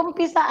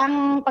 Nag-umpisa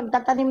ang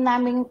pagtatanim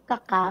namin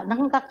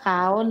ng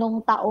kakao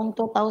noong taong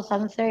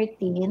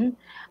 2013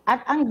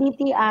 at ang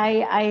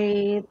DTI ay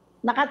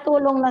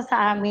nakatulong na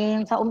sa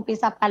amin sa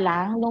umpisa pa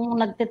lang nung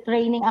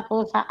nagte-training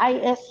ako sa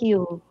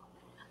ISU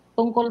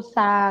tungkol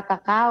sa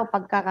kakao,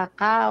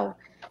 pagkakakao.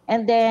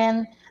 And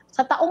then,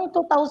 sa taong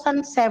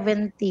 2017,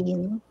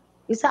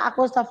 isa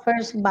ako sa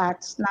first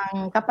batch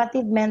ng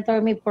Kapatid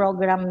Mentor Me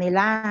program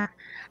nila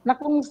na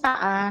kung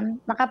saan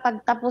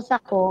nakapagtapos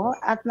ako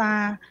at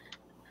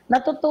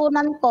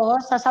natutunan ko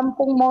sa 10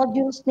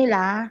 modules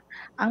nila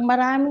ang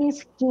maraming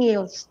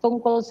skills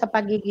tungkol sa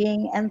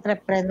pagiging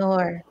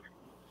entrepreneur.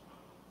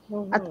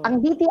 At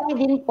ang DTI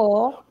din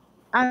po,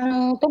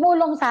 ang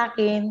tumulong sa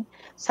akin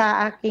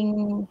sa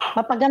aking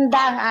mapaganda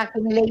ang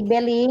aking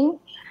labeling,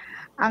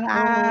 ang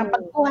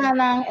pagkuha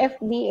ng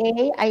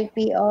FDA,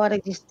 IPO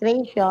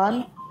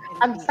registration,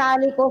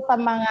 pagsali ko sa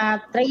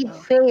mga trade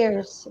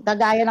fairs,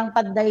 gagaya ng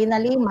Padday na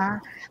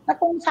 5, na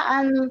kung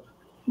saan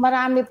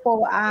marami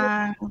po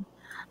ang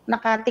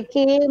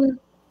nakatikim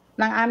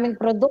ng aming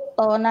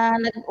produkto na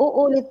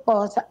nag-uulit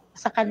po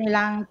sa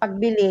kanilang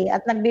pagbili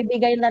at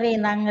nagbibigay na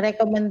rin ng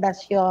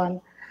rekomendasyon.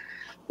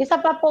 Isa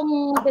pa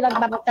pong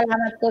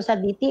pinagpapasalamat ko sa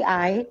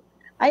DTI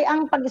ay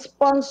ang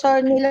pag-sponsor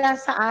nila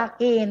sa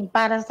akin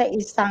para sa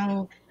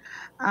isang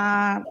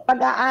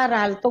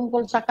pag-aaral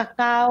tungkol sa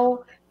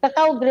cacao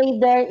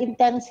grader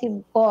intensive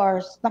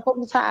course na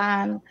kung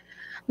saan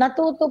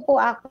natuto po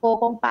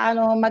ako kung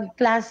paano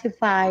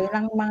mag-classify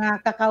ng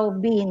mga cacao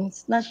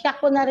beans na siya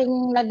ko na rin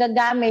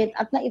nagagamit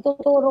at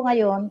naituturo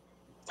ngayon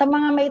sa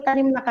mga may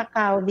tanim na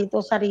cacao dito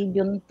sa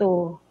Region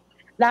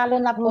 2, lalo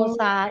na po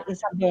sa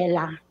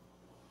Isabela.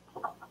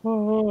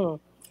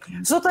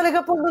 So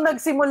talaga po nung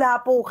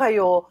nagsimula po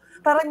kayo,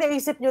 parang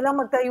naisip nyo lang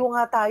magtayo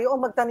nga tayo o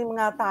magtanim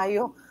nga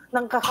tayo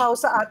ng cacao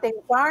sa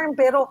ating farm.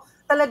 Pero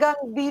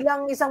talagang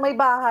bilang isang may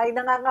bahay,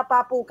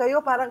 nangangapa po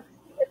kayo, parang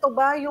ito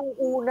ba yung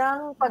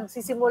unang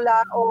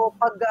pagsisimula o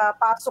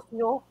pagpasok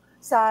nyo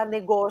sa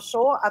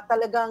negosyo at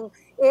talagang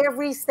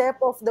every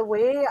step of the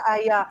way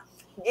ay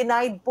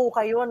ginaid po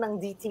kayo ng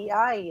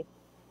DTI?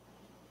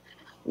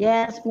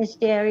 Yes, Miss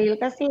Cheryl.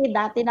 Kasi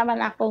dati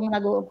naman akong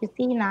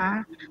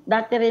nag-oopisina,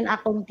 dati rin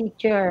akong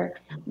teacher.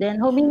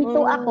 Then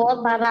huminto ako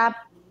para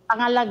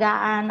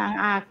pangalagaan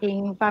ang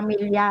aking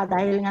pamilya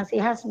dahil nga si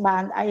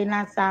husband ay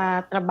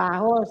nasa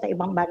trabaho sa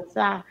ibang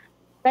bansa.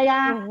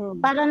 Kaya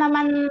para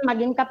naman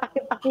maging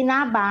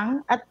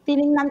kapakipakinabang at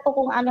tiningnan ko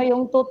kung ano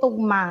yung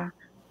tutugma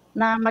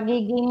na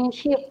magiging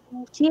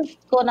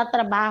shift ko na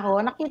trabaho,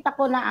 nakita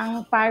ko na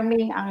ang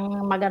farming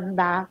ang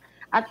maganda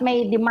at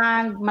may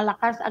demand,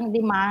 malakas ang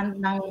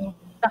demand ng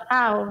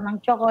cacao,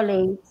 ng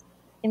chocolates,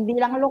 hindi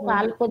lang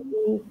lokal,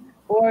 kundi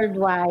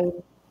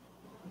worldwide.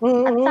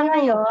 At sa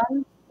ngayon,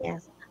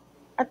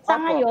 At sa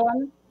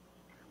ngayon,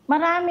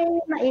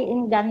 maraming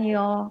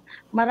naiinganyo,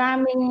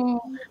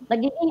 maraming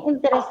nagiging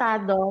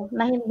interesado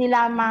na hindi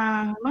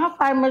lamang mga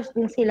farmers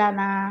din sila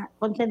na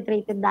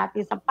concentrated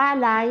dati sa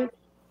palay,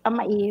 sa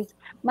mais,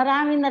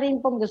 marami na rin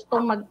pong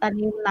gustong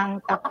magtanim ng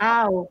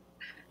cacao.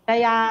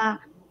 Kaya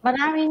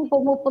maraming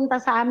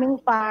pumupunta sa aming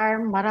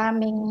farm,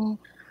 maraming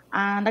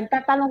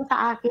nagtatanong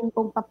sa akin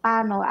kung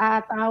paano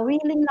at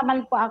willing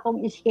naman po akong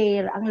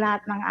i-share ang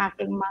lahat ng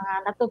aking mga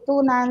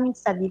natutunan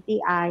sa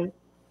DTI.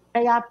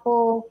 Kaya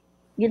po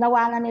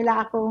ginawa na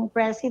nila akong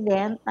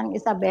president ng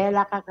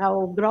Isabela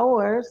Cacao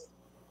Growers.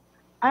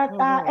 At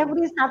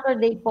every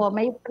Saturday po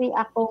may free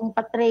akong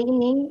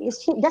pa-training,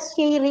 just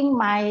sharing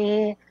my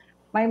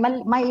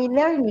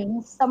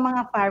learnings sa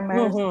mga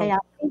farmers. Kaya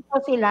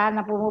po sila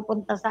na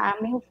pumupunta sa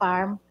aming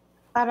farm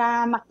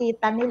para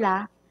makita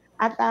nila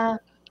at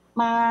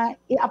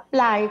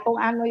i-apply kung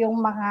ano yung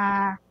mga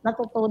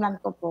natutunan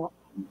ko po.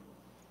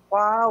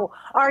 Wow.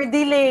 RD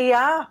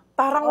Lea,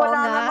 parang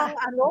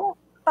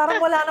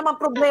parang wala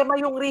namang problema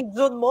yung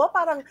region mo.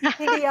 Parang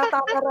hindi yata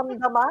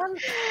naramdaman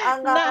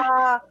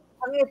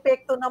ang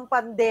epekto ng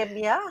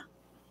pandemya.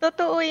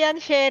 Totoo yan,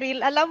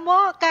 Cheryl. Alam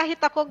mo, kahit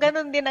ako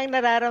ganun din ang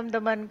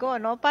nararamdaman ko,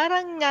 no?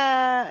 Parang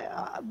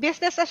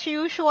business as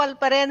usual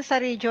pa rin sa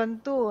Region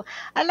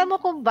 2. Alam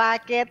mo kung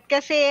bakit?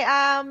 Kasi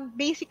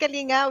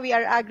basically nga, we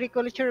are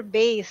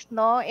agriculture-based,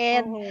 no?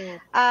 And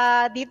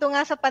dito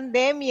nga sa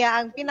pandemya,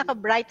 ang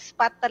pinaka-bright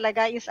spot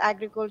talaga is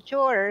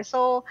agriculture.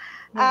 So,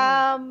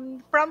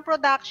 from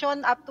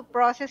production up to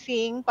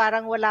processing,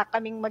 parang wala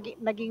kaming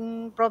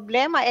naging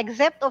problema,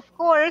 except of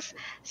course,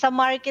 sa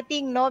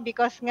marketing, no?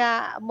 Because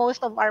nga, most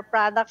of our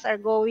products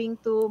are going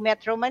to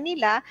Metro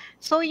Manila.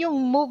 So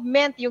yung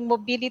movement, yung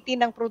mobility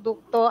ng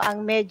produkto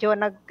ang medyo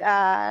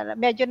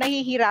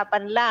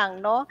nahihirapan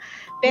lang, no?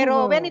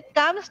 Pero when it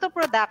comes to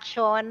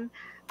production,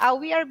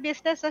 we are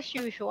business as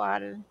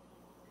usual.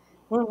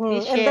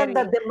 And then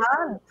the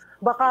demand,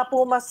 baka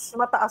po mas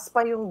mataas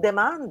pa yung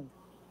demand.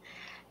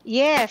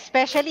 Yes,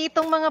 especially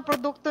itong mga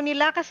produkto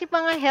nila kasi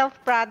mga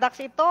health products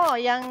ito.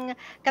 Yung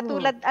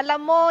katulad,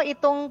 alam mo,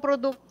 itong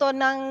produkto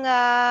ng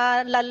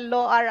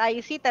Lalo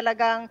RIC,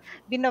 talagang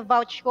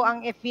binavouch ko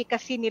ang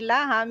efficacy nila,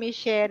 ha, Miss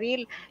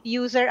Cheryl.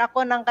 User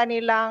ako ng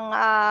kanilang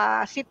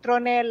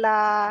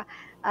citronella,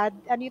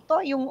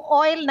 yung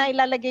oil na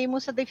ilalagay mo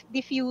sa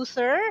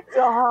diffuser.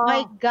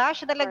 My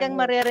gosh, talagang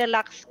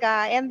marerelax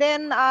ka. And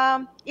then,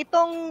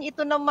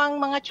 ito namang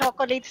mga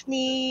chocolates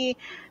ni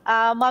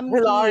Ma'am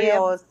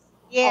Hilarious.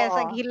 Yes,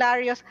 ang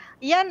Hilarious.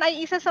 Yan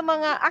ay isa sa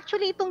mga,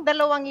 actually itong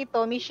dalawang ito,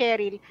 Miss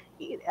Cheryl,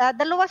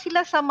 dalawa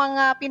sila sa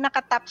mga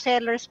pinaka-top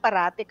sellers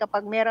parati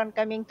kapag meron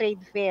kaming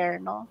trade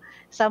fair, no?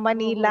 Sa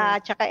Manila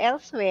at saka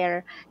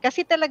elsewhere.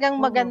 Kasi talagang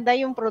maganda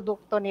yung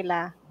produkto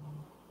nila.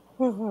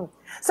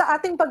 Sa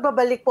ating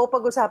pagbabalik po,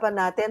 pag-usapan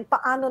natin,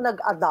 paano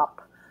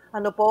nag-adapt?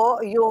 Ano po,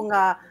 yung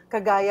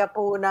kagaya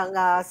po ng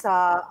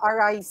sa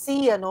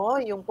RIC,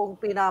 yung pong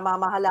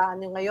pinamamahalaan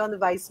nyo ngayon,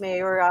 Vice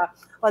Mayor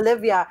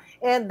Olivia,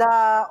 and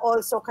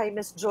also kay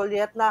Miss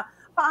Juliet, na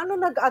paano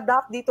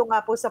nag-adapt dito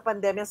nga po sa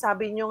pandemya?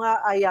 Sabi nyo nga,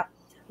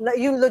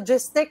 yung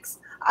logistics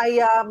ay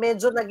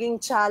medyo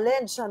naging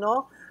challenge,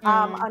 ano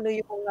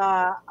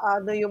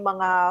yung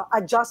mga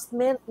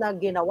adjustment na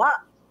ginawa?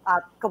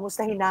 At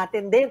kamustahin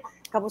natin din,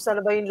 kamusta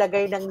na ba yung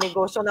lagay ng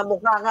negosyo na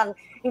mukhang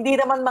hindi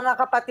naman mga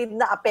kapatid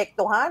na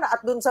apektuhan?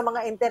 At dun sa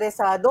mga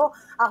interesado,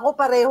 ako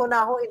pareho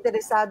na ako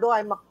interesado,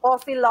 I'm a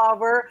coffee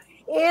lover,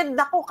 and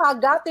naku,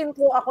 kagatin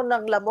po ako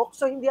ng lamok,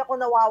 so hindi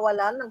ako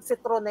nawawalan ng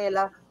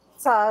citronella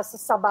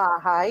sa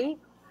bahay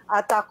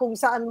at kung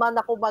saan man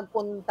ako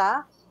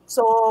magpunta.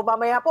 So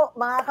mamaya po,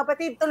 mga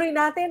kapatid, tuloy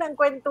natin ang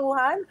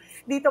kwentuhan.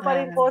 Dito pa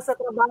rin po sa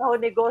Trabaho,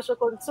 Negosyo,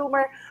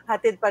 Consumer.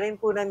 Hatid pa rin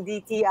po ng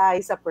DTI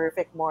sa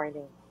Perfect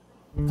Morning.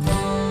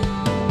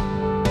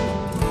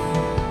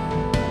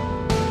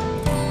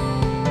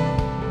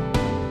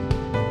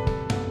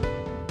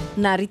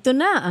 Narito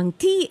na ang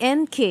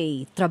TNK,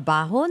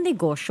 Trabaho,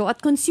 Negosyo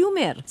at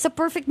Consumer sa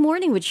Perfect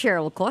Morning with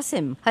Cheryl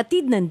Cosim.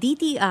 Hatid ng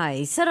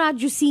DTI sa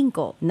Radyo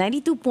 5,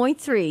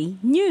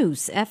 92.3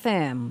 News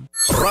FM.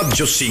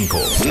 Radyo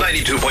 5,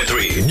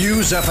 92.3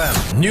 News FM.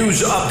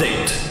 News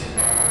Update.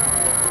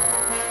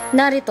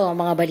 Narito ang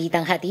mga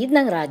balitang hatid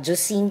ng Radyo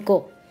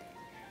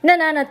 5.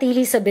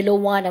 Nananatili sa below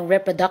 1 ang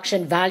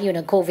reproduction value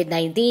ng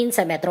COVID-19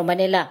 sa Metro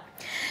Manila.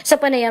 Sa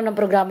panayam ng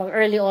programang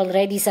Early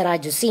Already sa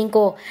Radyo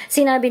 5,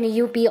 sinabi ni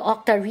UP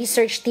Octa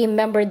Research Team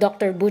member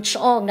Dr. Butch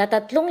Ong na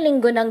 3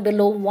 linggo ng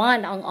below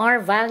 1 ang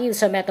R value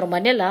sa Metro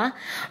Manila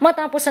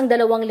matapos ang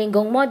 2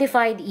 linggong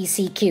modified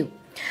ECQ.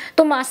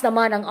 Tumaas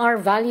naman ang R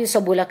value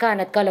sa Bulacan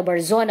at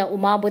Calabarzon na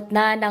umabot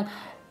na ng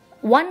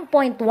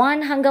 1.1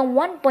 hanggang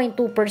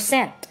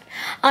 1.2%.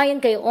 Ayon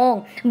kay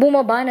Ong,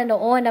 bumaba na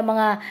noon ang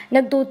mga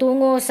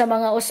nagtutungo sa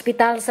mga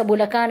ospital sa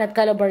Bulacan at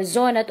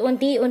Calabarzon at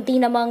unti-unti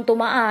namang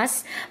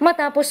tumaas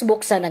matapos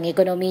buksan ang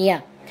ekonomiya.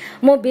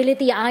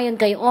 Mobility ayon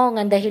kay Ong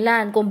ang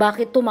dahilan kung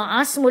bakit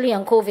tumaas muli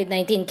ang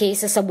COVID-19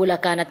 cases sa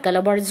Bulacan at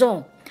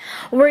Calabarzon.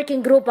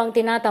 Working group ang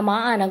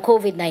tinatamaan ng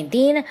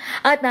COVID-19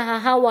 at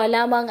nahahawa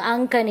lamang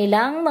ang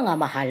kanilang mga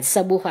mahal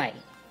sa buhay.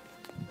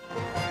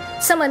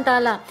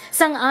 Samantala,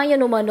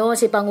 sang-ayon umano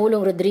si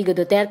Pangulong Rodrigo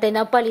Duterte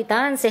na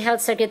palitan si Health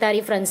Secretary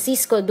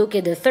Francisco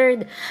Duque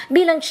III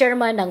bilang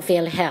chairman ng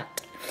PhilHealth.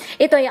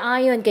 Ito ay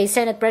ayon kay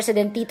Senate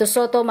President Tito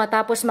Soto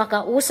matapos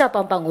makausap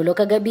ang Pangulo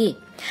kagabi.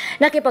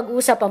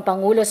 Nakipag-usap ang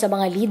Pangulo sa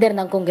mga lider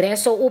ng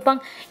Kongreso upang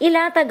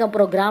ilatag ang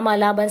programa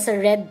laban sa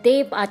red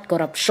tape at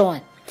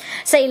korupsyon.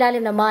 Sa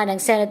ilalim naman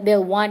ng Senate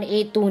Bill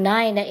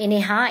 1829 na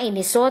inihain ni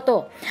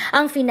Soto,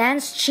 ang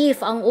Finance Chief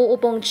ang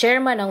uupong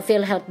chairman ng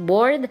PhilHealth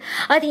Board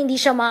at hindi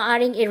siya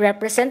maaaring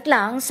i-represent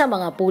lang sa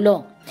mga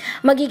pulong.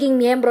 Magiging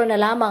miyembro na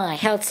lamang ang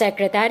Health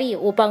Secretary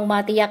upang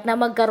matiyak na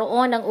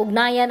magkaroon ng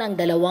ugnayan ang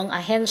dalawang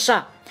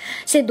ahensya.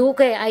 Si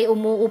Duque ay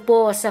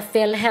umuupo sa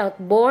PhilHealth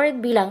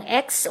Board bilang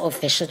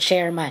ex-official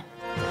chairman.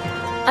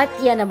 At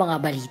yan ang mga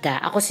balita.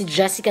 Ako si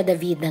Jessica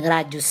David ng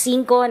Radyo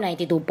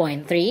 5,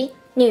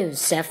 92.3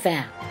 News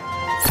FM.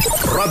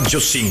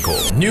 Radyo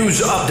 5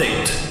 News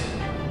Update.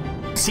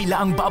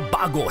 Sila ang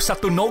babago sa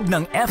tunog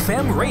ng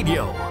FM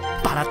radio.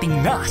 Parating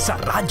na sa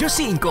Radyo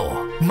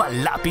 5.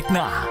 Malapit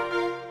na.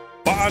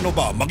 Paano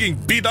ba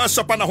maging bida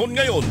sa panahon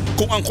ngayon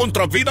kung ang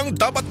kontrabidang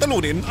dapat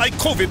talunin ay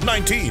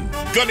COVID-19?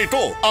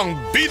 Ganito ang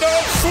Bida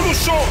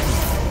Solusyon!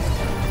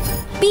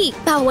 B.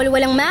 Bawal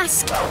walang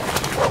mask.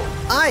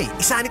 I.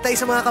 Isanitize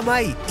sa mga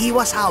kamay.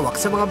 Iwas hawak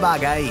sa mga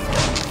bagay.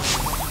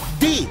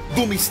 D.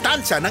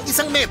 Dumistansya ng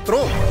 1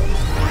 metro.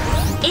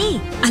 A.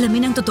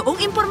 Alamin ang totoong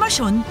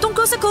impormasyon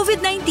tungkol sa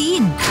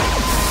COVID-19.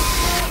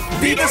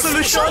 Bida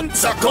Solusyon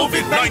sa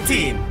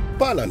COVID-19!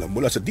 Paalala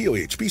mula sa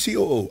DOH,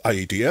 PCOO,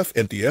 IATF,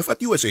 NTF at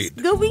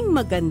USAID. Gawing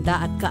maganda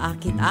at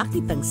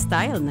kaakit-akit ang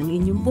style ng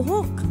inyong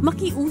buhok.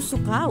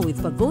 Makiuso ka with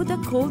Pagoda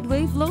Cold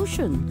Wave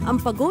Lotion. Ang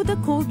Pagoda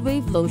Cold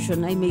Wave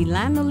Lotion ay may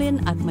lanolin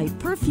at may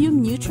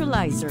perfume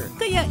neutralizer.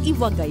 Kaya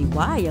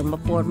iwagayway ang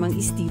mapormang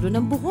estilo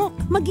ng buhok.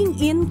 Maging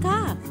in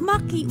ka.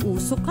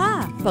 Makiuso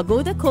ka.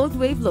 Pagoda Cold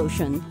Wave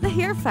Lotion, the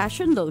hair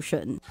fashion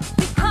lotion.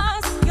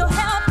 Because your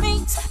health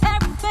means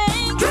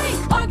everything. Drink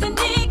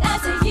organic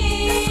as a year.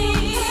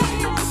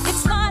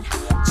 It's not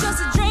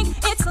just a drink,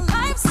 it's a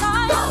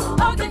lifestyle.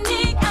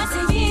 Organic as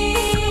a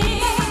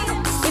year.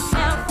 If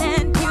health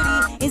and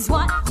beauty is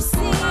what you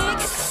seek,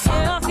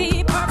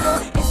 healthy purple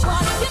is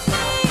what you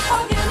need.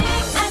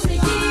 Organic as a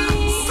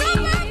year.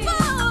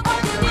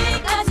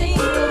 Organic as a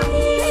year.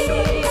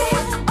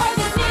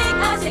 Organic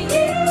as a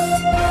year.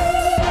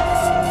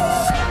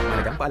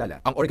 Malagang paalala,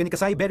 ang Organic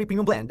Acai Berry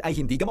Premium Blend ay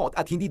hindi gamot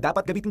at hindi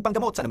dapat gamitin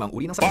panggamot sa anumang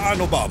uri ng sakit.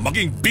 Paano ba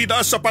maging bida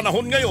sa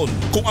panahon ngayon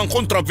kung ang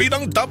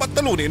kontrabidang dapat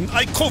talunin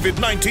ay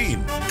COVID-19?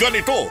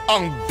 Ganito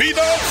ang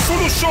Bida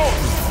Solusyon!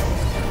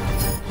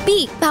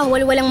 B.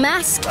 Bawal walang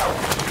mask.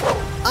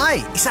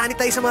 I.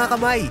 Isanitize sa mga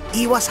kamay.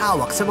 Iwas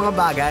hawak sa mga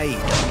bagay.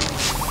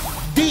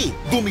 D.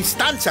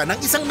 Dumistansya ng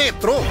 1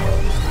 metro.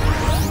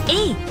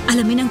 A.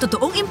 Alamin ang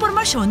totoong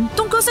impormasyon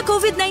tungkol sa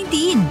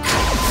COVID-19.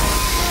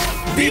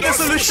 Bida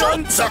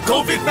Solusyon sa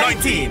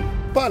COVID-19!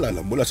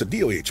 Paalala mula sa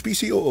DOH,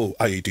 PCOO,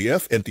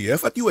 IATF,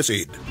 NTF at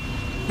USAID.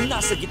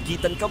 Nasa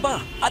gitgitan ka ba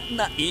at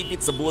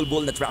naipit sa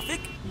bulbul na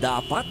traffic?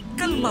 Dapat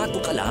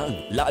kalmado ka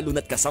lang. Lalo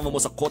na't kasama mo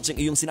sa kotseng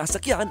iyong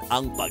sinasakyan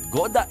ang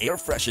Pagoda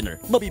Air Freshener.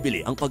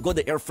 Mabibili ang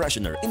Pagoda Air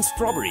Freshener in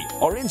strawberry,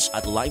 orange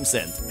at lime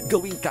scent.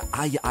 Gawing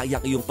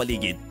kaaya-aya ang iyong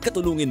paligid.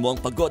 Katulungin mo ang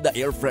Pagoda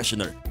Air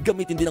Freshener.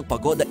 Gamitin din ang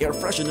Pagoda Air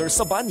Freshener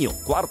sa banyo,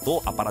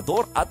 kwarto,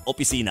 aparador at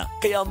opisina.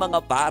 Kaya mga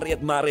pare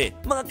at mare,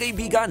 mga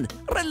kaibigan,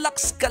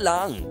 relax ka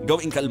lang.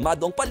 Gawing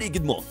kalmado ang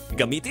paligid mo.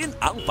 Gamitin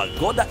ang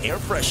Pagoda Air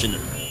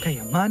Freshener.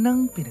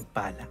 Kayamanang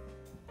pinagpala.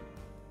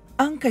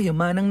 Ang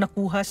kayamanang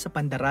nakuha sa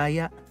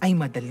pandaraya ay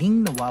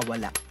madaling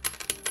nawawala.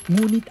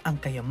 Ngunit ang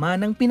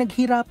kayamanang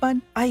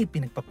pinaghirapan ay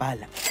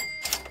pinagpapala.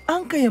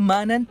 Ang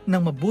kayamanan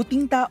ng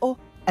mabuting tao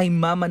ay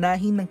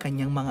mamanahin ng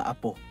kanyang mga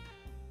apo.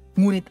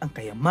 Ngunit ang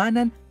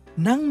kayamanan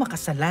ng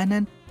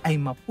makasalanan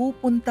ay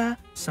mapupunta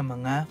sa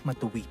mga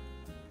matuwid.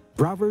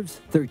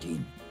 Proverbs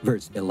 13,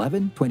 verse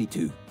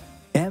 11-22.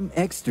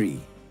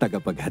 MX3,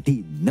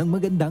 tagapaghatid ng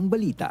magandang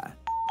balita.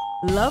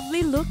 Lovely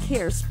Look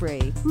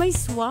Hairspray, may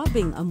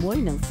swabbing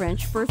amoy ng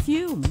French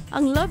perfume.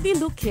 Ang Lovely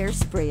Look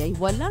Hairspray ay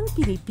walang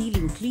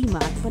pinipiling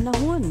klima at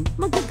panahon.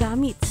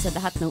 Magagamit sa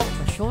lahat ng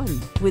okasyon.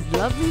 With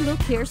Lovely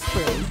Look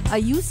Hairspray,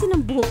 ayusin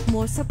ang buhok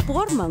mo sa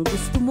pormang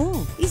gusto mo.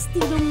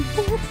 Istilong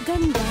buhok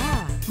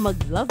ganda. Mag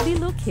Lovely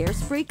Look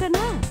Hairspray ka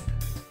na.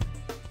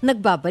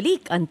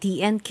 Nagbabalik ang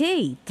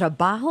TNK,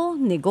 Trabaho,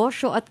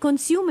 Negosyo at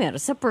Consumer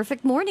sa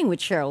Perfect Morning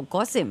with Cheryl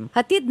Cosim.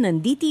 Hatid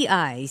ng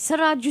DTI sa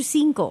Radyo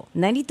 5,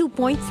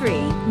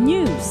 92.3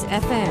 News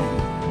FM.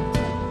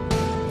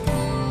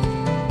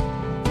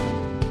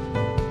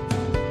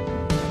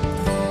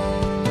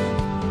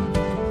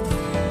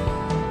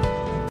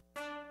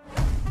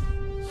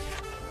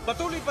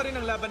 Patuloy pa rin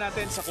ang laban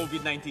natin sa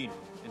COVID-19.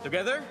 And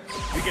together,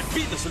 we can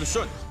beat the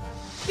solusyon.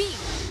 B.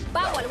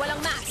 Bawal walang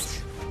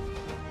mask.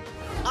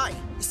 I.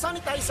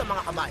 Isanitize sa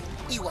mga kamay.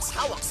 Iwas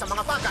hawak sa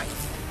mga bagay.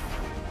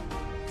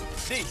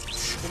 D.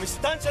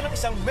 Dumistansya ng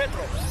 1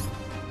 metro.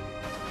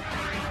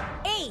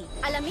 A.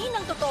 Alamin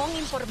ang totoong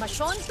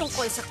impormasyon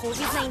tungkol sa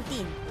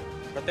COVID-19.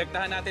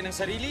 Protektahan natin ang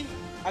sarili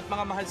at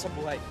mga mahal sa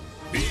buhay.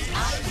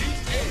 BIDA,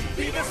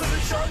 be the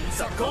solusyon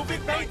sa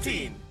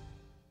COVID-19.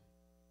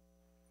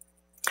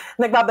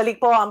 Nagbabalik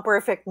po ang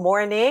Perfect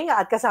Morning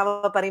at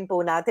kasama pa rin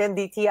po natin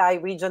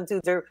DTI Region 2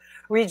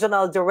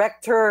 Regional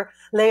Director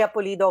Lea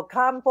Pulido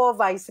Campo,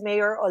 Vice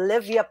Mayor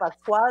Olivia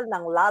Pascual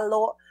ng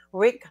Lalo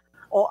RIC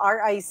o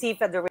RIC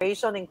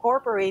Federation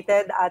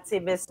Incorporated at si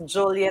Miss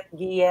Juliet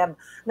Guillem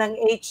ng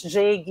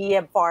HJ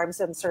Guillem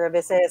Farms and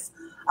Services.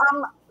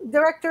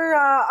 Director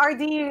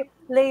RD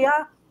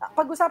Lea,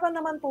 pag-usapan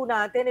naman po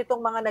natin itong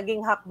mga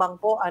naging hakbang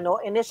po,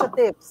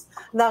 initiatives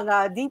ng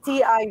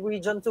DTI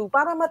Region 2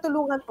 para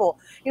matulungan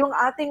po yung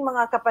ating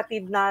mga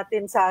kapatid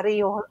natin sa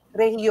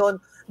rehiyon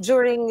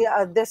during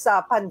this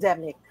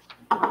pandemic.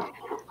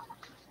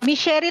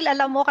 Miss Cheryl,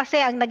 alam mo kasi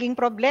ang naging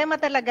problema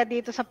talaga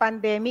dito sa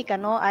pandemic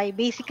ay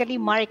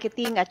basically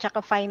marketing at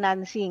saka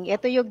financing.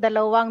 Ito yung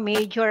dalawang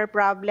major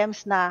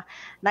problems na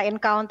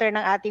na-encounter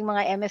ng ating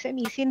mga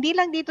MSMEs. Hindi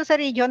lang dito sa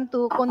Region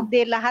 2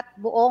 kundi lahat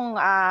buong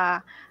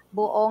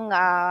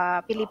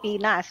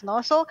Pilipinas, no?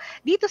 So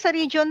dito sa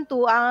Region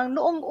 2, ang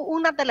noong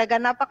una talaga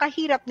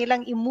napakahirap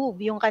nilang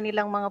i-move yung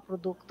kanilang mga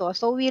produkto.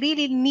 So we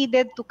really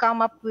needed to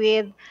come up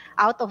with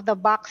out of the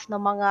box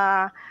na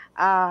mga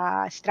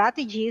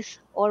strategies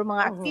or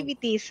mga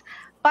activities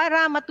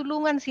para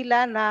matulungan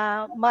sila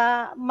na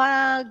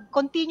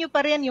mag-continue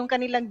pa rin yung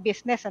kanilang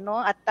business,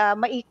 at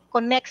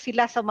mai-connect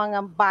sila sa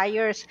mga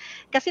buyers.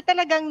 Kasi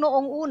talagang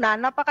noong una,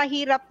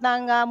 napakahirap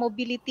ng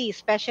mobility,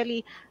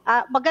 especially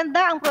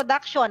maganda ang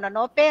production,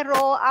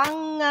 pero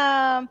ang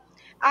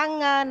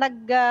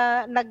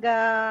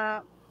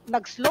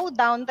nag-slow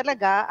down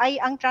talaga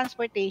ay ang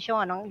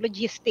transportation, ang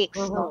logistics,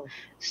 no?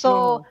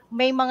 So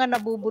may mga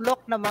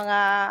nabubulok na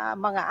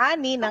mga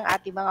ani ng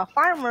ating mga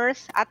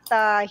farmers at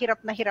hirap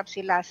na hirap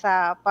sila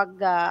sa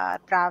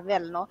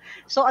pag-travel, no?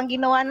 So ang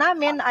ginawa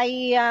namin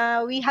ay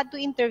we had to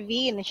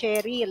intervene,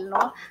 Cheryl,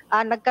 no?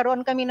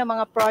 Nagkaroon kami ng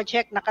mga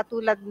project na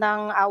katulad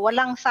ng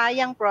walang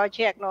sayang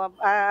project, no?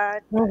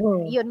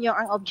 Yun yung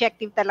ang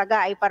objective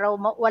talaga ay para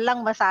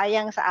walang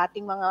masayang sa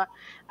ating mga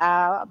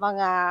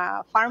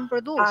farm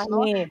produce,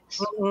 no?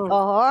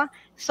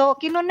 So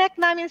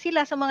kinonect namin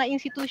sila sa mga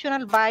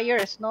institutional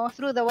buyers, no,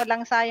 through the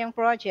Walang Sayang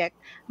project.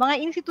 Mga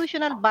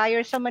institutional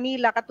buyers sa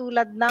Manila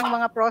katulad ng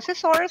mga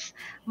processors,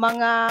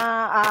 mga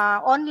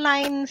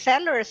online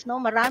sellers, no.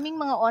 Maraming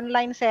mga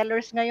online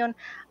sellers ngayon.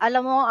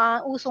 Alam mo,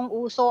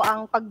 usong-uso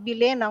ang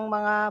pagbili ng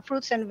mga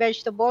fruits and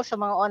vegetables sa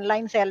mga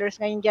online sellers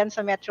ngayon diyan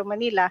sa Metro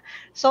Manila.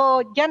 So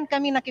diyan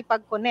kami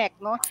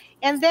nakipag-connect, no.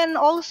 And then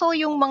also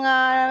yung mga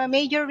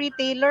major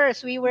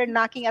retailers, we were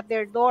knocking at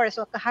their doors.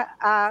 So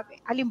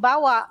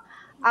halimbawa,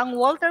 ang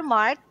Walter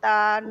Mart,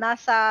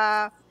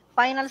 nasa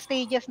final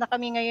stages na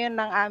kami ngayon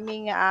ng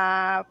aming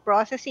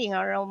processing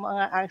or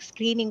mga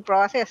screening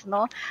process,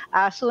 no?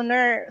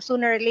 Sooner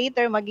or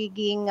later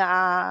magiging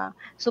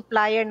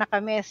supplier na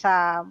kami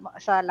sa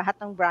lahat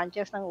ng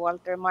branches ng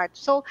Walter Mart.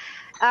 So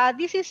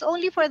this is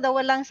only for the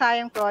Walang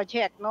Sayang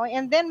project, no?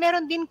 And then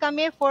meron din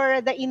kami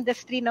for the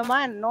industry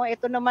naman, no?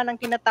 Ito naman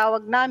ang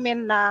tinatawag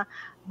namin na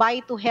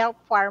buy to help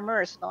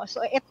farmers, no?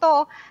 So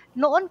ito,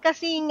 noon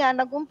kasi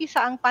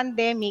nag-umpisa ang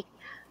pandemic,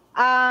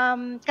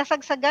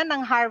 kasagsagan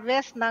ng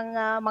harvest ng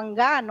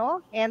mangga,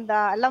 no? And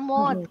alam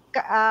mo,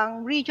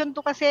 ang Region 2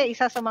 kasi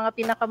isa sa mga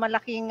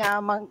pinakamalaking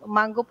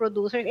mango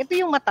producer. Ito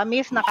yung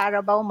matamis na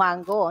Carabao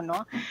mango,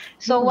 no?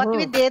 So what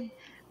we did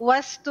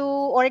was to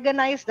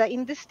organize the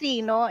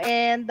industry, no?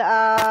 And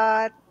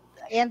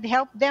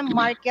help them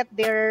market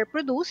their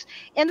produce.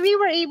 And we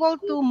were able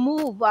to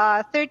move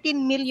 13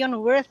 million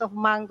worth of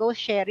mangoes,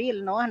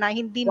 Cheryl, no? Na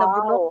hindi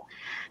nabulok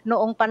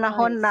noong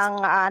panahon ng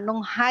nung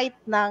height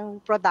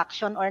ng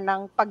production or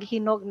ng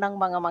paghinog ng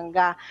mga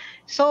mangga.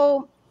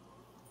 So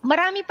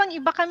marami pang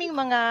iba kaming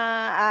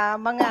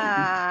mga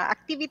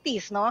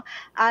activities, no?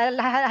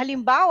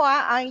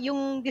 Halimbawa,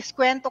 yung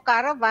Diskwento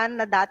Caravan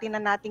na dati na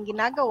nating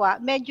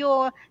ginagawa,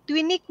 medyo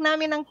twinik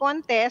namin ng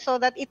konti so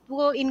that it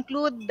will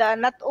include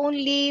not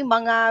only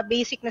mga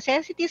basic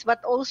necessities but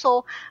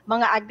also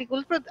mga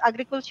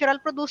agricultural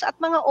produce at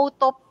mga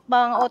auto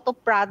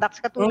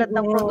products katulad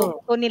ng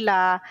produkto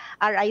nila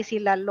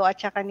RIC Lalo at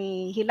saka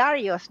ni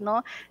Hilarious,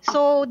 no?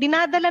 So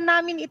dinadala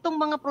namin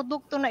itong mga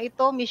produkto na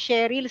ito, Miss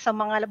Cheryl, sa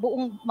mga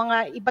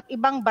mga iba't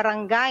ibang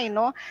barangay,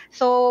 no?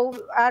 So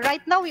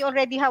right now we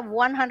already have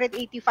 185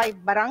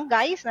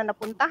 barangays na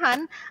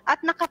napuntahan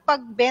at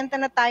nakapagbenta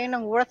na tayo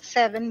ng worth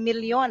 7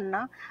 million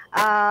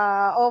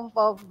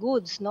of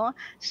goods, no?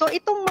 So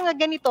itong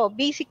mga ganito,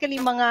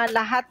 basically mga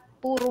lahat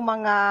puro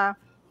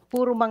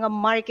mga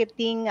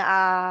marketing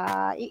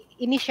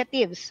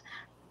initiatives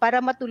para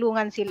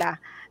matulungan sila.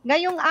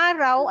 Ngayong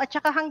araw at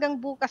saka hanggang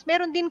bukas,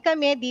 meron din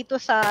kami dito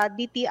sa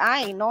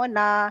DTI, no,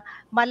 na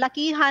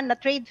malakihan na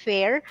trade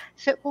fair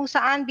kung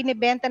saan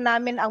binibenta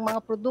namin ang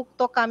mga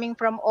produkto coming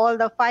from all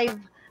the 5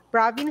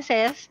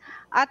 provinces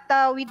at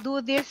we do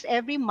this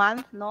every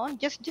month, no,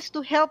 just to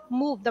help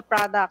move the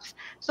products.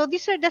 So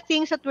these are the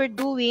things that we're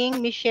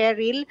doing, Ms.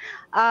 Cheryl,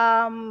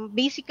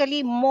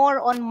 basically more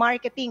on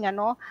marketing,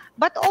 ano,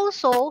 but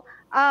also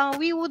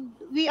we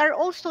are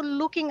also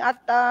looking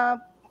at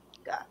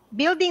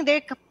building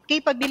their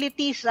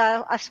capabilities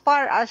as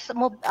far as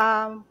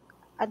ang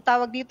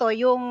tawag dito,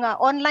 yung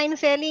online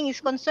selling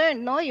is concerned,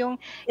 no, yung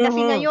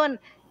kasi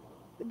ngayon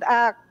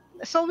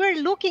so we're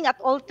looking at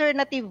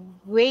alternative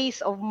ways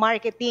of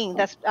marketing.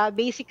 That's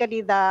basically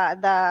the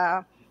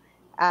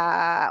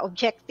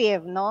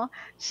objective, no?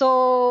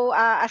 So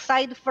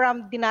aside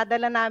from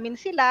dinadala namin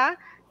sila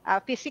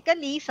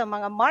physically sa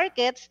mga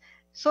markets,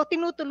 so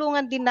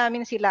tinutulungan din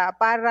namin sila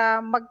para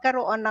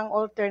magkaroon ng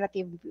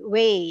alternative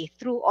way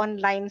through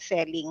online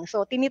selling.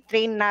 So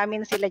tinitrain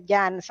namin sila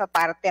dyan sa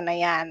parte na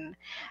yan,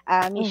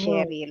 Ms.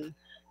 Cheryl.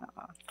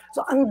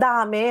 So ang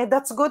dami.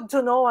 That's good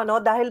to know, ano,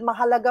 dahil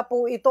mahalaga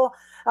po ito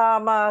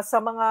sa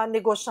mga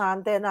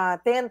negosyante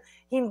natin.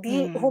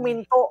 Hindi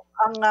huminto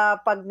ang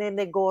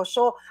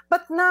pagnenegosyo.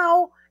 But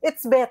now,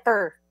 it's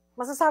better.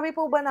 Masasabi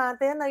po ba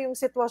natin na yung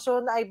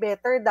sitwasyon ay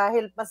better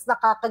dahil mas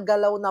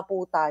nakakagalaw na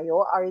po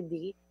tayo,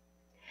 RD?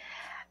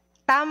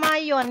 Tama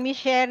yon, Miss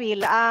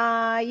Cheryl.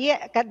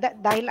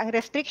 Dahil ang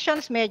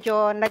restrictions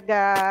medyo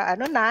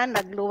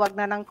nagluwag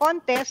na ng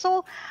konti.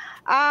 So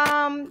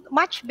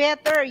much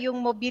better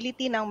yung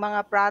mobility ng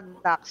mga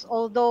products.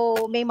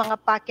 Although may mga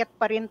packet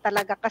pa rin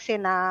talaga kasi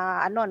na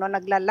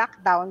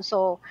nagla-lockdown,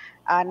 so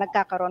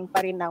nagkakaroon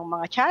pa rin ng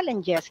mga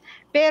challenges.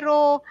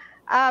 Pero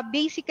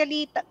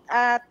basically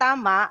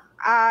tama,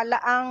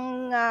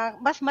 ang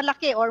mas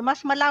malaki or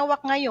mas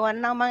malawak ngayon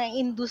ng mga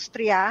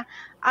industriya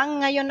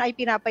ang ngayon ay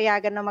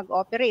pinapayagan na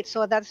mag-operate.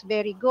 So that's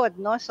very good,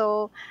 no?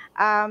 So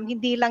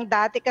hindi lang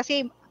dati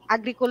kasi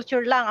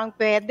agriculture lang ang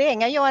pwede.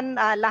 Ngayon,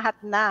 lahat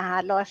na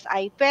halos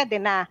ay pwede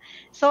na.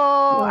 So,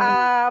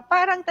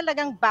 parang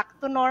talagang back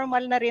to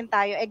normal na rin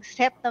tayo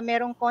except na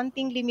merong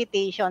konting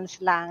limitations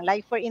lang.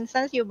 Like for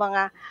instance, yung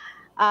mga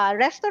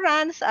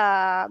restaurants,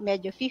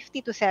 medyo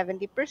 50 to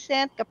 70%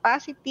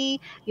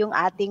 capacity, yung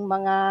ating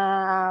mga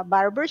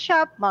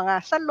barbershop, mga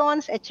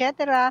salons,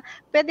 etc.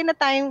 Pwede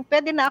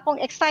na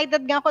akong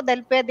excited nga ako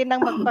dahil pwede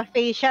nang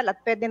magpa-facial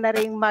at pwede na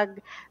rin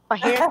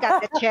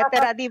magpa-haircut,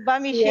 etc. Di ba,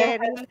 Miss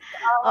Cheryl?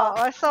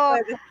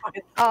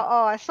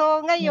 So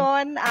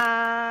ngayon,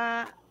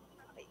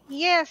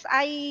 yes,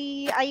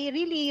 I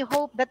really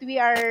hope that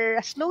we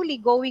are slowly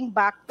going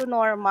back to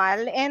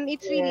normal, and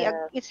it's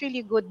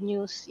really good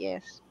news.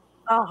 Yes.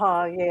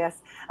 Yes.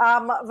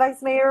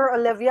 Vice Mayor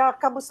Olivia,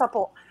 kamusta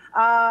po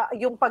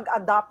yung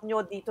pag-adapt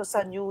nyo dito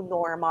sa new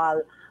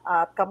normal?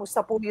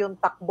 Kamusta po yung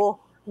takbo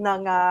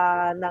ng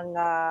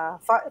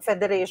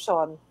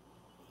federation?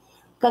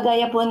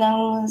 Kagaya po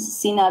ng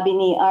sinabi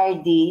ni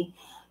RD,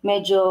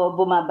 medyo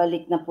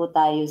bumabalik na po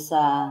tayo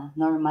sa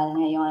normal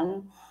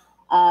ngayon.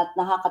 At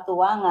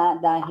nakakatuwa nga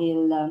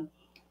dahil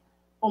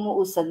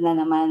umuusad na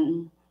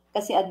naman.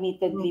 Kasi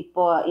admittedly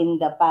po in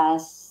the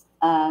past,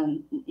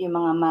 yung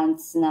mga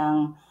months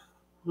ng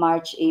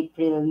March,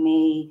 April,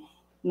 May,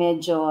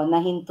 medyo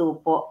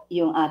nahinto po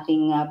yung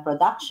ating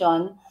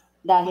production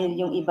dahil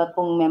yung iba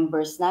pong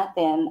members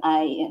natin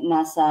ay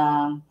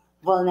nasa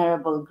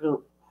vulnerable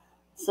group.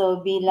 So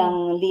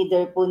bilang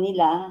leader po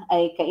nila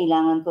ay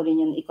kailangan ko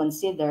rin yun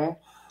i-consider.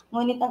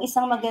 Ngunit ang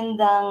isang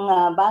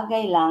magandang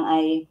bagay lang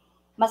ay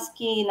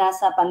maski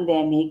nasa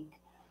pandemic,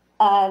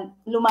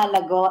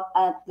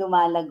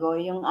 lumalago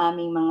yung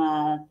aming mga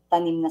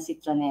tanim na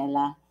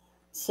citronella.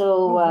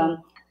 So,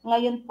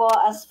 ngayon po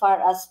as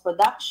far as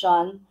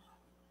production,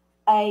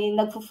 ay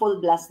nagpo-full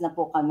blast na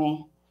po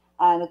kami.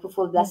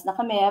 Nagpo-full blast na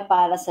kami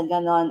para sa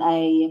ganon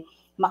ay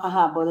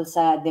makahabol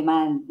sa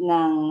demand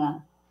ng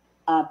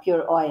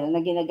pure oil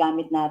na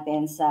ginagamit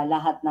natin sa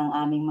lahat ng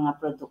aming mga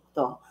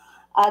produkto.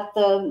 At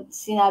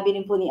sinabi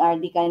rin po ni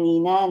RD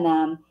kanina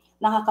na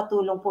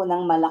nakakatulong po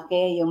ng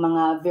malaki yung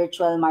mga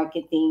virtual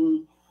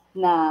marketing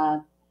na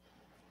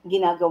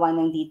ginagawa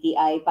ng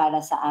DTI para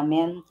sa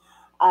amin.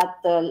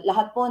 At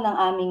lahat po ng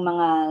aming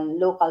mga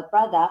local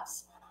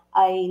products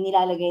ay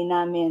nilalagay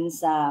namin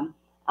sa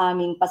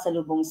aming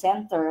pasalubong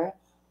center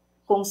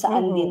kung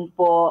saan din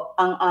po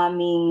ang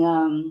aming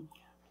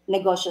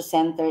negosyo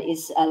center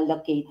is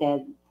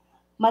located.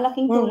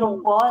 Malaking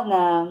tulong po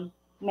na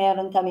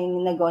meron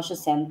kaming negosyo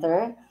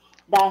center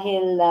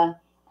dahil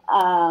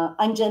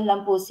andyan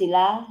lang po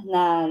sila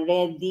na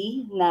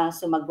ready na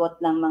sumagot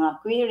ng mga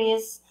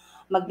queries,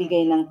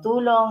 magbigay ng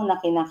tulong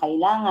na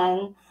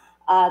kinakailangan.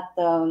 At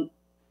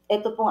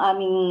ito pong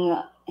aming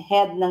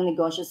head ng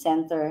negosyo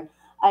center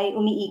ay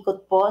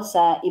umiikot po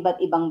sa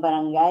iba't ibang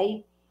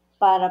barangay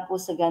para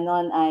po sa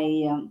ganon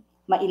ay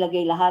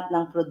mailagay lahat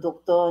ng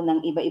produkto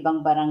ng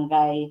iba-ibang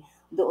barangay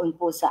doon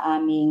po sa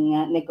aming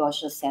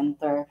negosyo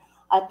center.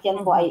 At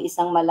yan po ay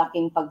isang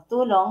malaking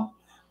pagtulong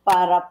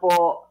para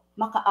po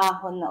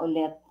makaahon na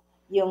ulit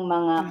yung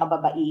mga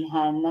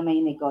kababaihan na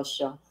may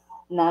negosyo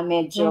na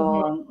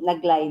medyo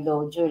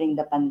naglaylo during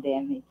the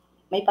pandemic.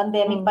 May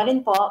pandemic pa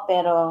rin po,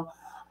 pero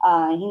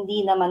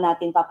hindi naman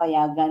natin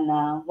papayagan na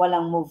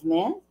walang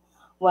movement,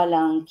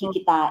 walang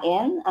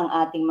kikitain ang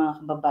ating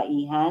mga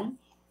kababaihan.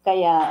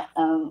 Kaya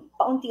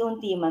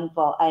paunti-unti man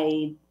po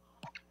ay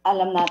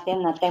alam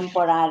natin na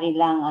temporary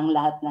lang ang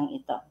lahat ng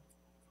ito.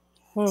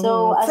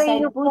 So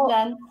aside po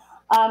dyan,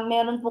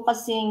 meron po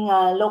kasing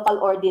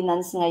local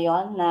ordinance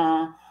ngayon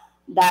na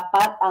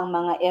dapat ang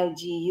mga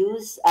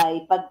LGUs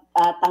ay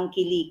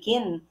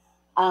tangkilikin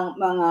ang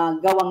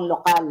mga gawang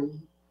lokal.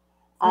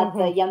 At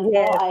yan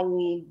po ay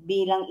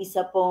bilang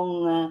isa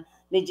pong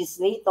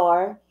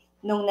legislator,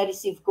 nung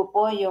na-receive ko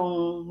po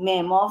yung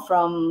memo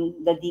from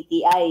the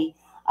DTI,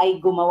 ay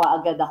gumawa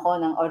agad ako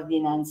ng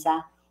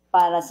ordinansa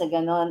para sa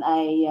ganon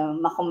ay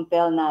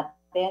makumpel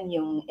natin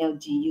yung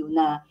LGU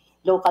na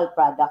local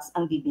products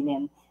ang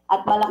bibilin.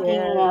 At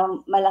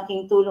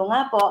malaking tulong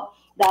nga po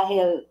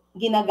dahil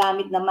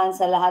ginagamit naman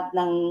sa lahat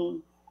ng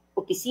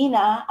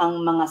opisina ang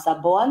mga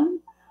sabon,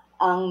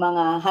 ang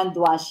mga hand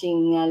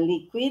washing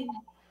liquid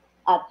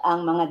at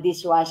ang mga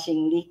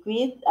dishwashing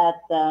liquid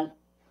at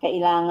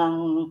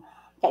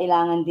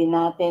kailangan din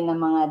natin ng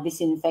mga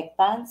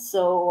disinfectants.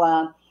 So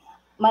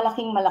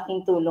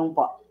malaking tulong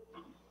po.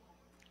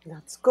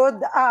 That's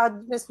good.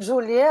 Ms.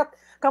 Juliet,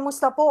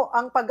 kamusta po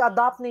ang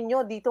pag-adapt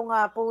ninyo dito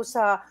nga po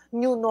sa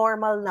new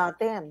normal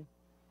natin?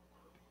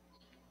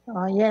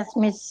 Yes,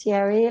 Ms.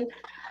 Cheryl.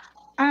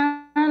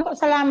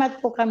 Salamat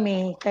po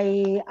kami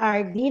kay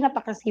RD,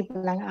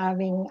 napakasipag ng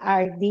aming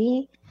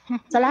RD.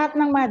 Sa lahat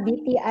ng mga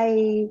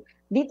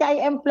DTI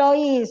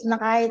employees na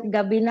kahit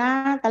gabi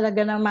na,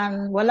 talaga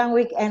naman walang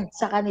weekend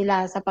sa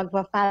kanila sa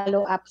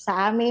pagpa-follow up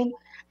sa amin,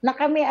 na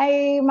kami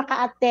ay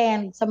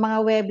maka-attend sa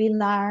mga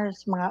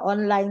webinars, mga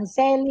online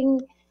selling,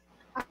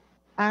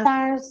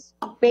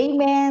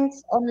 payments,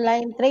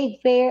 online trade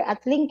fair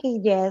at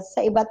linkages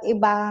sa iba't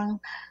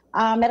ibang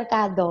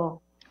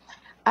merkado.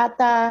 At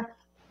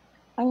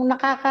ang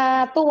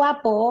nakakatuwa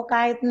po,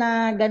 kahit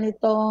na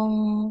ganitong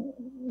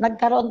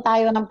nagkaroon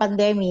tayo ng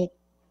pandemic,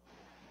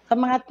 sa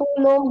mga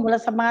tulong, mula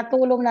sa mga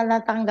tulong na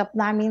natanggap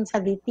namin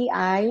sa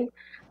DTI,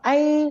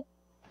 ay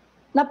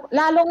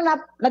lalong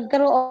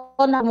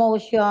nagkaroon ng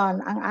promotion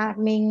ang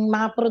aming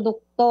mga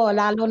produkto,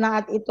 lalo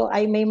na at ito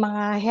ay may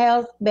mga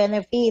health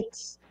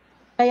benefits.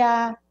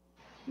 Kaya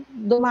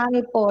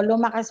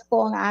lumakas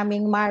po ang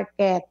aming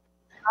market.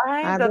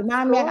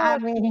 Dumami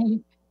ang aming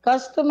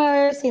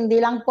customers,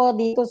 hindi lang po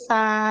dito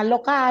sa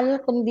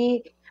lokal, kundi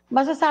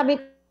masasabi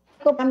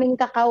ko aming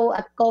kakao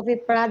at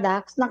coffee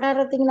products,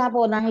 nakarating na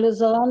po ng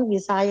Luzon,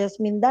 Visayas,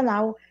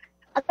 Mindanao,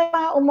 at may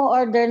mga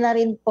umu-order na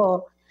rin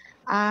po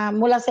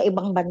mula sa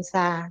ibang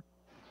bansa.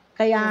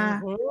 Kaya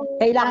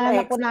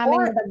kailangan na po namin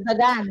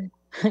madagdagan.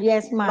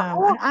 Yes, ma'am.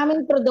 Ang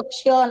aming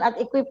produksyon at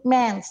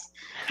equipments.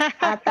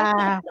 At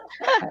sa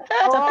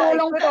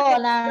tulong po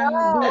ng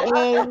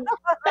DA,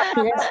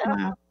 yes,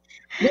 ma'am.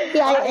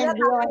 DTI and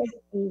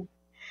DOST.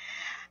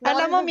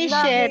 Alam mo, Miss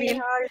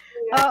Cheryl,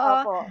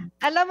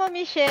 alam mo,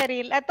 Miss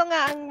Cheryl, ito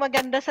nga ang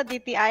maganda sa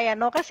DTI,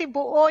 kasi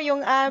buo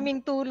yung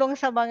aming tulong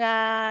sa mga,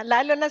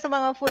 lalo na sa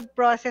mga food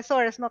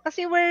processors,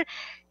 kasi we're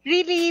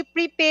really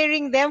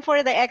preparing them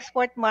for the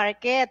export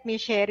market,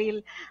 Miss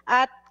Cheryl.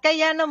 At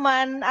kaya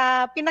naman,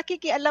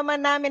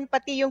 pinakikialaman namin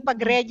pati yung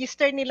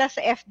pag-register nila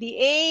sa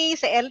FDA,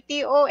 sa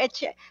LTO,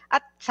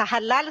 at sa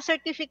halal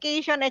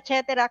certification,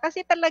 etc.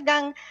 Kasi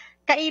talagang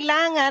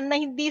kailangan na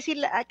hindi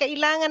sila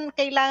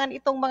kailangan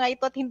itong mga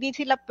ito at hindi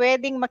sila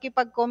pwedeng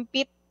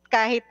makipag-compete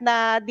kahit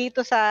na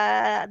dito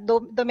sa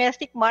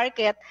domestic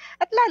market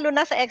at lalo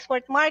na sa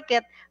export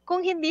market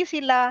kung hindi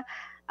sila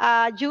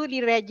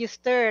duly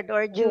registered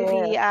or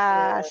duly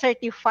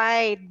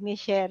certified,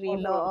 Ms.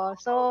 Cheryl.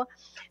 So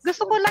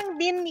gusto ko lang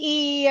din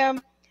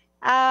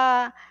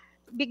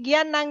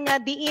bigyan ng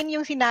diin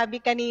yung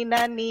sinabi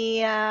kanina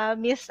ni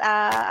Miss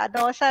sa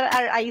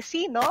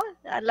RIC,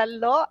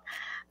 Lalo,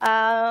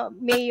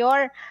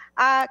 Mayor.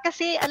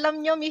 Kasi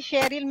alam nyo, Ms.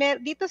 Cheryl,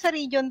 dito sa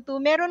Region 2,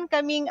 meron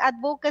kaming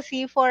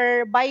advocacy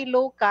for buy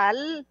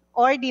local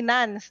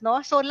ordinance,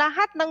 no? So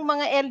lahat ng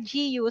mga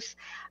LGUs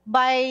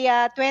by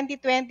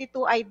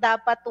 2022 ay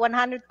dapat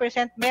 100%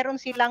 meron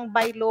silang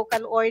buy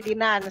local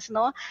ordinance,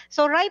 no?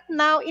 So right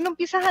now,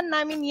 inumpisahan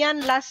namin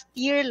yan last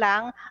year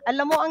lang.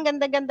 Alam mo, ang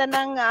ganda-ganda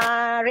ng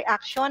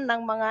reaction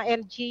ng mga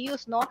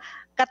LGUs, no?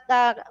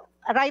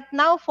 Right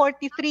now,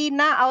 43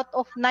 na out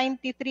of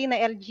 93 na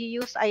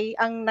LGUs ay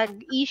ang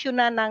nag-issue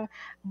na ng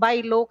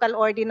buy local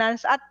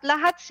ordinance at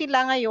lahat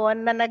sila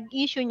ngayon na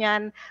nag-issue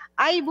niyan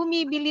ay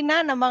bumibili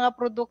na ng mga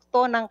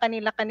produkto ng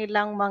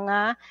kanilang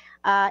mga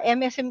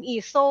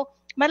MSME. So,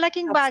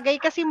 malaking bagay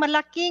kasi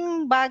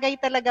malaking bagay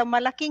talaga,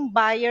 malaking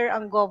buyer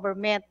ang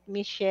government,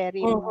 Miss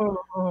Cheryl.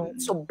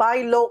 So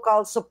buy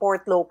local,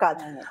 support local.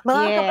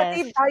 Mga Yes.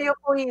 kapatid, tayo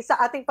po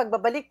sa ating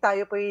pagbabalik,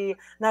 tayo po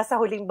nasa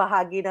huling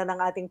bahagi na ng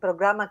ating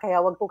programa,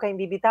 kaya wag po kayong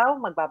bibitaw,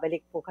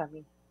 magbabalik po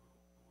kami.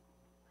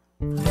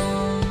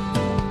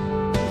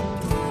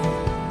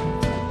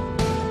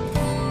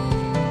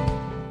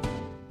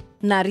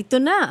 Narito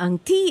na ang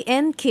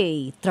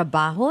TNK,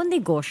 Trabaho,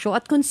 Negosyo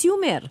at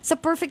Consumer sa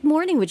Perfect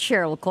Morning with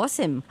Cheryl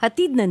Cosim.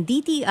 Hatid ng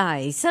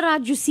DTI sa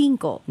Radyo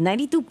 5,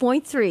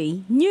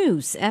 92.3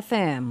 News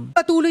FM.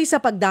 Patuloy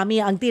sa pagdami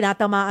ang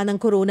tinatamaan ng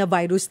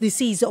coronavirus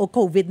disease o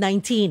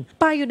COVID-19.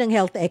 Payo ng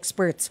health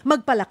experts,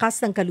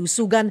 magpalakas ng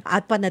kalusugan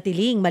at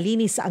panatiling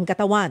malinis ang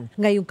katawan.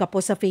 Ngayong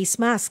kapos sa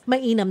face mask,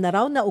 mainam na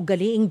raw na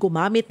ugaliing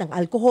gumamit ng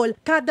alkohol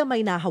kada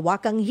may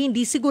nahawakang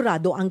hindi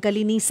sigurado ang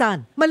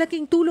kalinisan.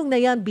 Malaking tulong na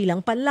yan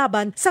bilang panlaban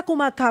sa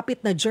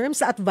kumakapit na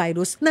germs at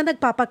virus na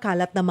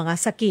nagpapakalat ng mga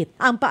sakit.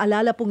 Ang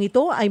paalala pong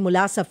ito ay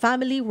mula sa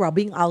Family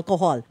Rubbing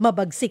Alcohol.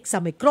 Mabagsik sa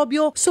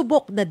mikrobyo,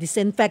 subok na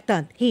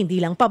disinfectant. Hindi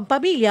lang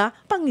pampamilya,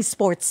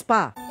 pang-sports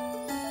pa.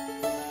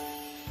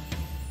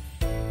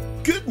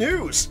 Good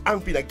news!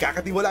 Ang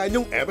pinagkakatiwalaan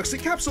yung MXC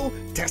capsule,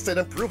 tested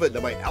and proven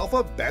na may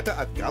alpha, beta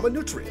at gamma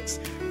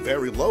nutrients.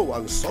 Very low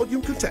ang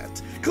sodium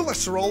content,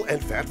 cholesterol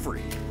and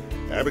fat-free.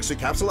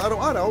 MXC capsule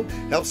araw-araw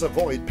helps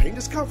avoid pain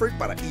discomfort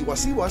para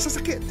iwas-iwas sa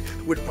sakit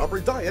with proper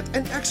diet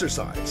and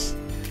exercise.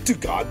 To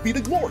God be the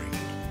glory!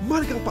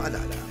 Mahalagang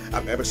paalala,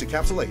 ang MXC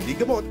capsule ay hindi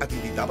gamot at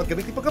hindi dapat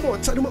gamitin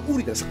paggamot sa anumang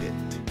uri ng sakit.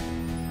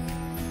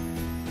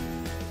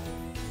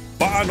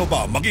 Paano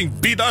ba maging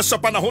bida sa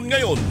panahon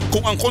ngayon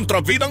kung ang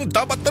kontrabidang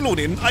dapat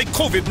talunin ay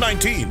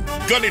COVID-19?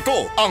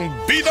 Ganito ang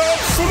Bida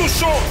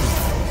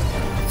Solusyon!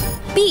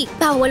 P.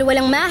 Bawal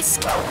walang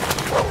mask.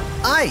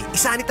 I.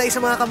 Isanitize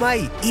sa mga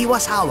kamay.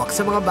 Iwas hawak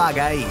sa mga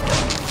bagay.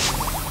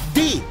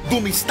 D.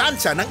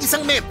 Dumistansya ng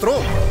 1 metro.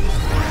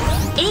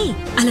 A.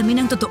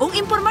 Alamin ang totoong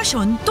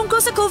impormasyon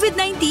tungkol sa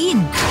COVID-19.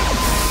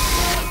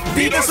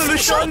 Bida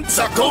Solusyon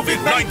sa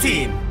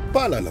COVID-19!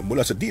 Paalala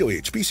mula sa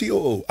DOH,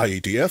 PCOO,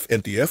 IATF,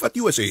 NTF at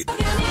USAID.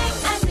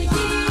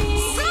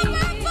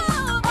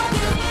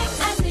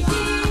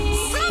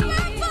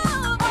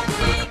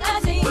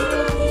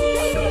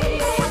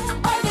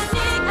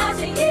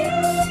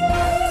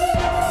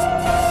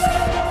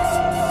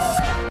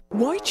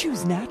 Why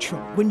choose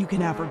natural when you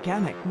can have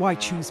organic? Why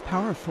choose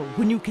powerful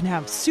when you can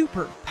have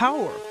super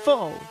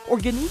powerful?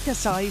 Organic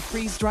Acai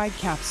freeze-dried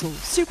capsule,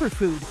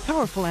 superfood,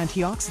 powerful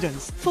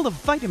antioxidants, full of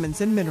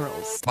vitamins and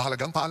minerals.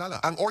 Mahalagang paalala,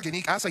 ang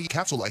Organic Acai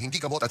Capsule ay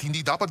hindi gamot at hindi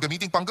dapat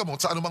gamiting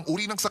panggamot sa anumang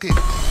uri ng sakit.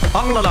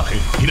 Ang lalaki,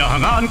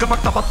 hinahangaan kapag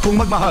tapat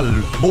kong magmahal,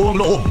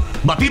 buong loob,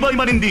 matibay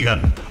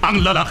manindigan.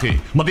 Ang lalaki,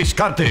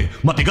 madiskarte,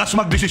 matigas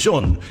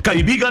magdesisyon,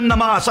 kaibigan na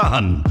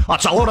maasahan. At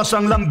sa oras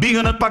ng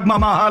lambingan at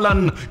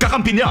pagmamahalan,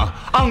 kakampi niya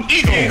ang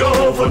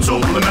Ego Food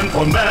Supplement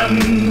for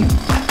Men.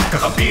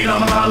 Kakampi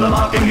na mga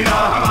lalaking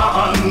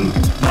hinahangaan.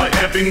 May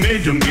effing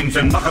medium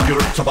ginseng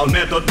makapure sa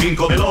palmetto at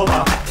ginkgo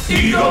biloba.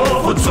 Ego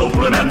Food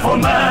Supplement for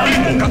Men.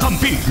 Ego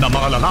kakampi na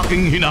mga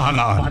lalaking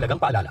hinahangaan. Mahalagang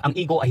paalala, ang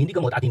Ego ay hindi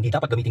gamot at hindi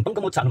dapat gamitin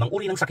panggamot sa anumang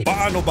uri ng sakit.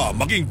 Paano ba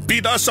maging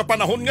bida sa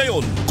panahon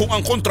ngayon kung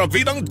ang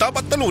kontrabidang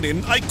dapat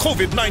talunin ay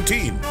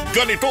COVID-19?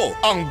 Ganito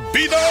ang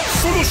Bida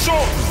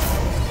Solusyon!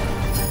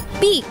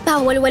 P.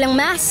 Bawal walang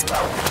mask.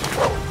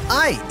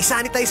 I.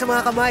 Isanitize sa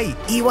mga kamay.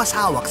 Iwas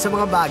hawak sa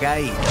mga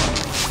bagay.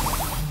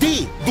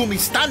 D.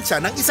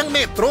 Dumistansya ng 1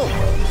 metro.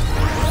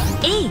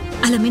 A.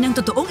 Alamin ang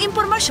totoong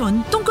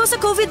impormasyon tungkol sa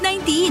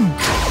COVID-19.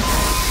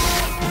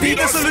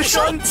 Bida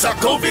Solusyon sa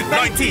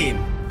COVID-19!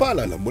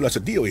 Paalala mula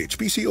sa DOH,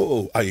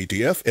 PCOO,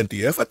 IATF,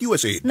 NTF at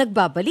USAID.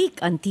 Nagbabalik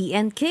ang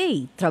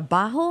TNK,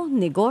 Trabaho,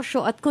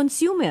 Negosyo at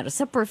Consumer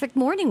sa Perfect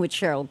Morning with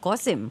Cheryl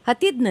Cosim.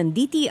 Hatid ng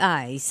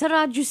DTI sa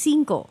Radyo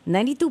 5,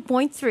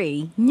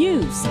 92.3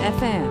 News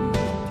FM.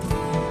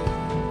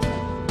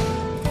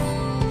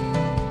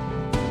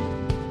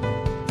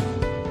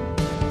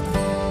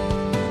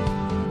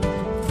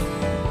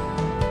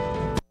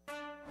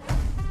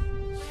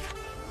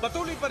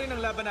 Patuloy pa rin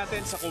ang laban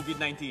natin sa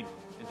COVID-19.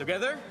 And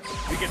together,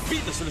 we can beat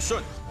the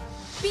solution.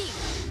 B.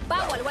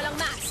 Bawal walang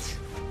mask.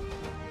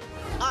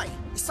 I.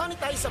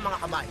 Isanitize sa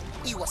mga kamay.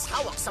 Iwas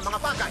hawak sa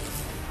mga bagay.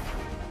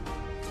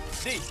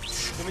 D.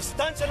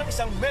 Dumistansya ng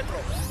 1 metro.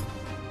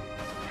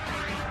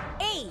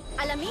 A.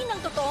 Alamin ang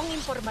totoong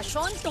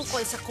impormasyon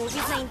tungkol sa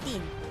COVID-19.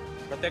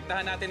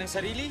 Protektahan natin ang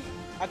sarili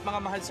at mga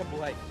mahal sa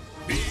buhay.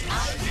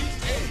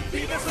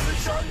 Bida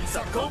Solusyon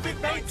sa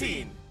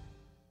COVID-19!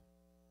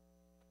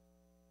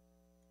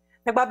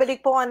 Nagbabalik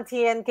po ang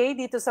TNK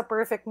dito sa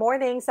Perfect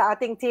Morning. Sa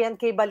ating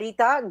TNK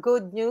Balita,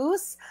 good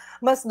news.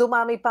 Mas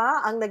dumami pa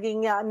ang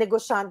naging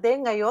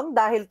negosyante ngayon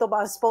dahil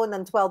tumaas po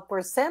ng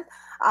 12%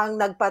 ang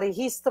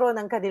nagparehistro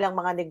ng kanilang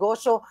mga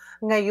negosyo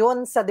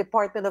ngayon sa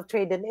Department of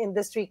Trade and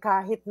Industry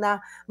kahit na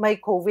may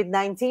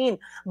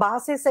COVID-19.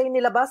 Base sa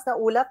inilabas na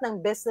ulat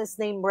ng Business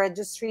Name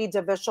Registry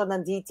Division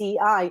ng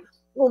DTI,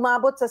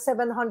 umabot sa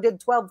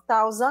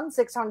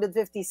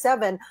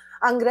 712,657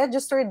 ang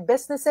registered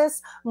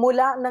businesses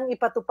mula nang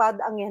ipatupad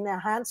ang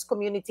enhanced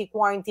community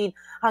quarantine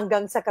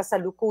hanggang sa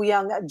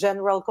kasalukuyang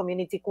general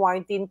community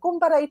quarantine.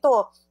 Kumpara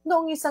ito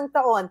noong isang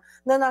taon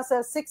na nasa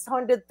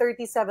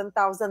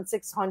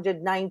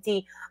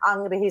 637,690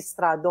 ang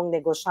rehistradong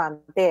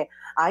negosyante.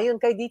 Ayon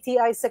kay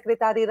DTI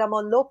Secretary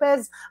Ramon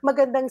Lopez,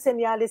 magandang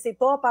senyales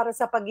ito para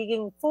sa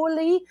pagiging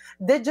fully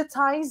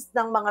digitized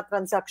ng mga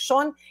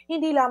transaksyon,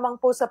 hindi lamang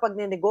po sa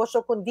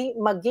pagnenegosyo kundi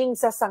maging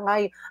sa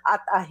sangay at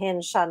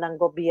ahensya ng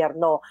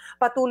gobyerno.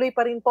 Patuloy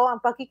pa rin po ang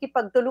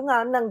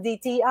pakikipagtulungan ng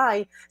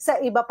DTI sa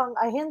iba pang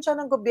ahensya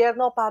ng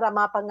gobyerno para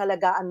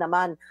mapangalagaan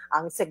naman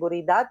ang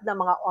seguridad ng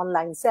mga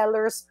online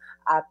sellers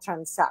at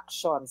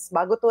transactions.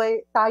 Bago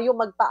tayo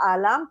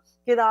magpaalam,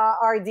 kina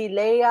RD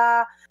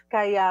Lea,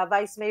 kay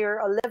Vice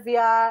Mayor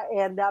Olivia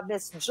and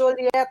Miss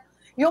Juliet,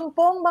 yung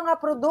pong mga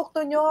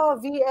produkto nyo,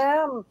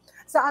 VM,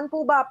 saan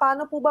po ba,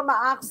 paano po ba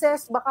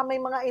ma-access? Baka may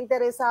mga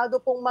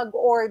interesado pong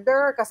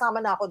mag-order, kasama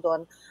na ako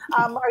doon.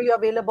 Are you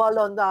available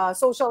on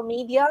social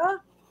media?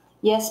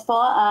 Yes po,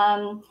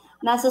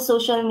 nasa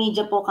social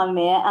media po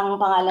kami. Ang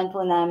pangalan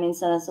po namin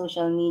sa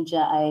social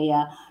media ay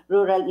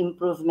Rural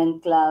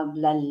Improvement Club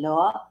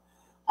Lalo.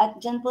 At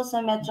dyan po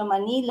sa Metro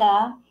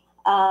Manila,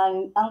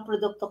 ang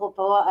produkto ko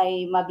po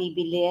ay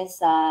mabibili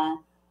sa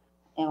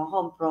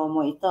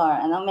promo ito.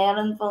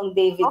 Meron pong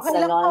David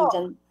Salon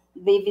dyan.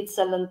 David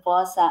Salon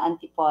po sa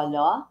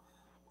Antipolo.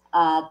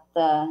 At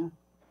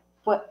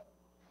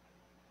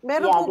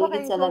meron po ba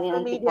kayong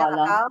social media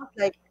account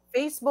like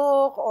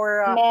Facebook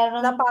or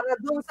na para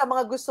doon sa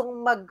mga gustong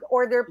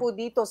mag-order po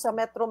dito sa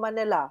Metro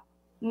Manila?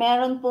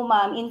 Meron po,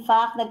 ma'am. In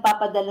fact,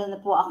 nagpapadala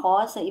na po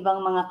ako sa ibang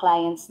mga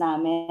clients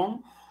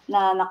namin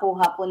na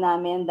nakuha po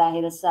namin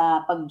dahil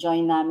sa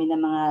pag-join namin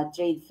ng mga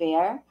trade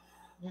fair.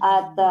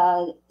 At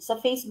sa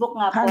Facebook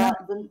nga po,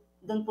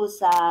 dun po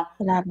sa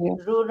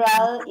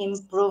Rural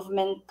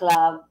Improvement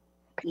Club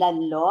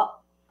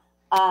Lalo.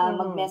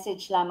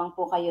 Mag-message lamang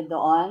po kayo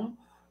doon.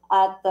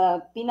 At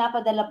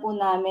pinapadala po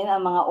namin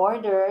ang mga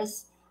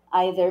orders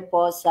either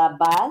po sa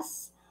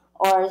bus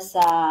or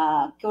sa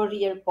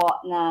courier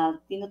po na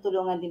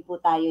tinutulungan din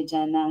po tayo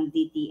dyan ng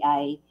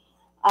DTI.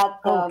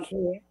 At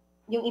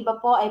yung iba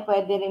po ay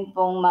pwede rin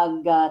pong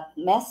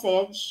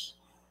mag-message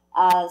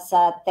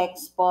sa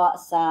text po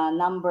sa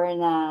number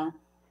na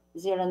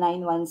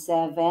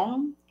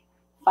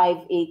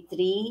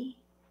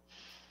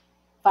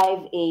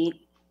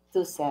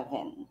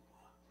 0917-583-5827.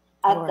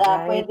 At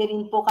pwede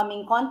rin po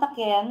kaming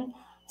kontakin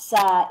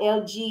sa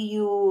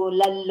LGU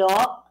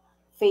Lalo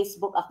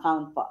Facebook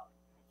account po.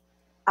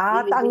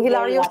 At ang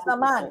hilarious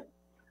naman.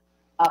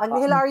 Ang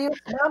hilarious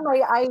na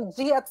may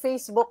IG at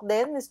Facebook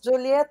din, Miss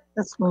Juliet.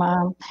 Yes,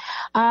 ma'am.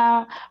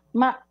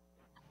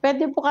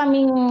 Pwede po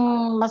kaming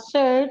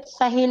ma-search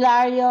sa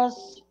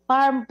Hilarious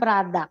Farm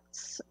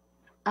Products.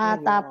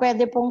 At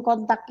pwede pong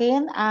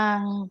kontakin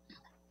ang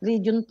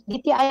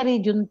DTI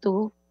Region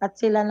 2 at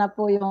sila na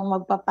po yung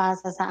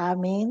magpapasa sa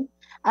amin.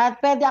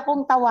 At pwede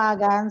akong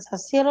tawagan sa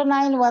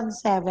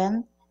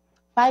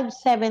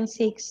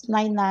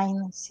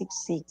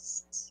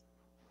 0917-576-9966.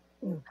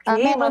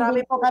 Meron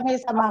din po kami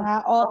sa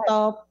mga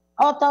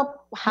auto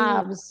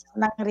hubs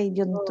ng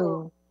Region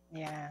 2.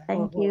 Yeah.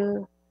 Thank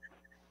you.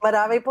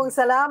 Marami pong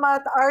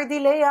salamat. RD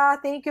Lea,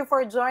 thank you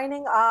for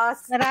joining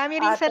us. Marami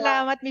rin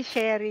salamat, Miss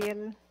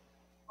Cheryl.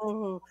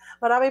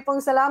 Marami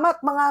pong salamat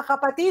mga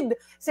kapatid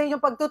sa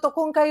inyong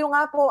pagtutukong. Kayo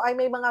nga po ay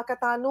may mga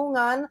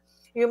katanungan,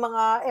 yung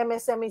mga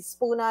MSMEs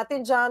po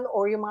natin dyan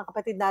or yung mga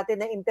kapatid natin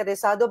na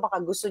interesado,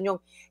 baka gusto nyong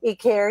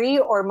i-carry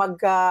or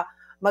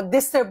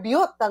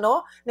mag-distribute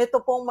nito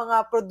pong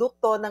mga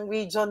produkto ng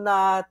Region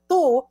 2,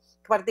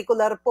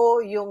 particular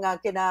po yung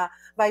kina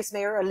Vice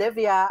Mayor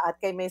Olivia at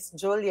kay Miss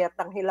Juliet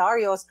ng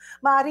Hilarious.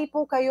 Maaari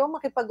po kayo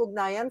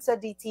makipag-ugnayan sa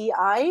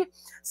DTI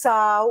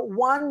sa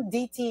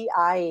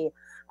 1DTI.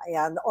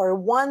 Ayan, or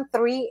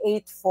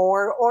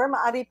 1384, or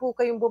maaari po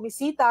kayong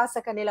bumisita sa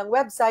kanilang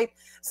website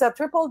sa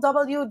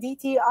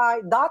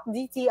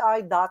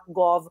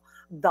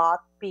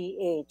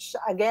www.dti.gov.ph.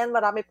 Again,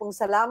 marami pong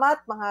salamat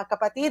mga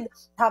kapatid.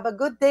 Have a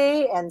good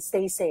day and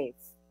stay safe.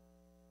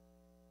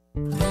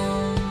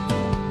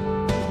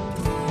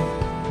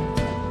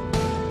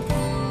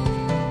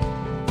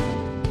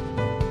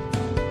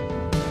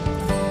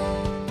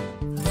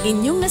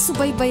 Inyong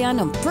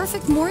nasubaybayan ang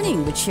Perfect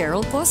Morning with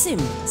Cheryl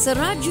Cosim sa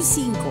Radyo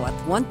 5 at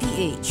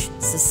 1PH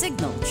sa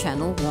Signal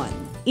Channel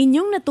 1.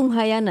 Inyong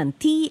natunghayan ng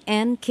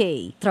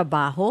TNK,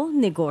 Trabaho,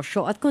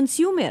 Negosyo at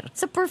Consumer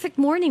sa Perfect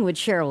Morning with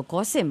Cheryl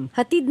Cosim,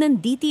 hatid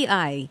ng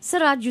DTI sa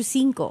Radyo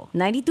 5,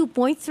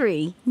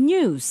 92.3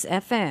 News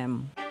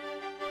FM.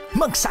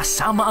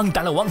 Magsasama ang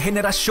dalawang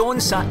henerasyon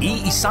sa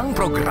iisang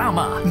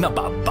programa na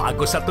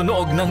babago sa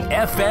tunog ng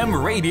FM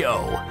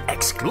radio.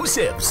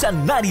 Exclusive sa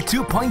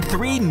 92.3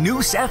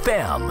 News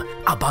FM.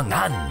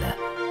 Abangan!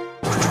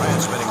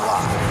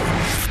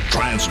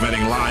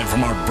 Transmitting live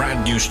from our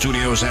brand new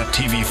studios at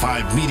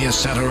TV5 Media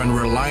Center and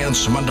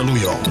Reliance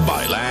Mandaluyong.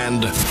 By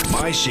land,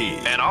 by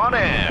sea, and on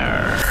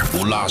air.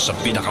 Mula sa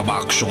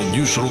pinakabaksyong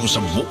newsroom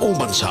sa buong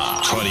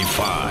bansa.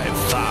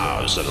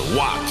 25,000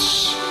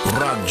 watts.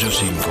 Radyo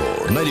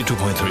 5,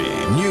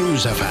 92.3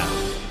 News FM.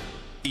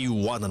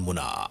 Iwanan mo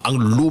na ang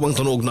lumang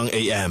tunog ng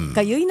AM.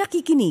 Kayo'y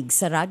nakikinig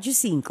sa Radyo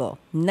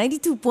 5,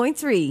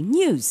 92.3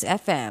 News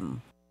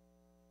FM.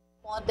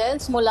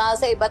 Respondents mula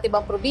sa iba't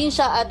ibang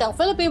probinsya at ang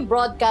Philippine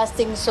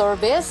Broadcasting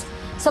Service.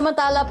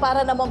 Samantala,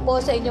 para naman po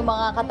sa inyong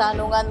mga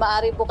katanungan,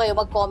 maaari po kayo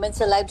mag-comment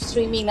sa live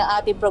streaming ng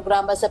ating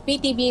programa sa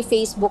PTV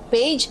Facebook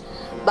page.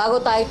 Bago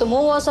tayo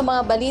tumungo sa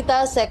mga balita,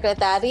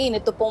 Secretary,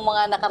 nito pong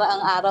mga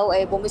nakaraang araw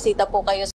ay bumisita po kayo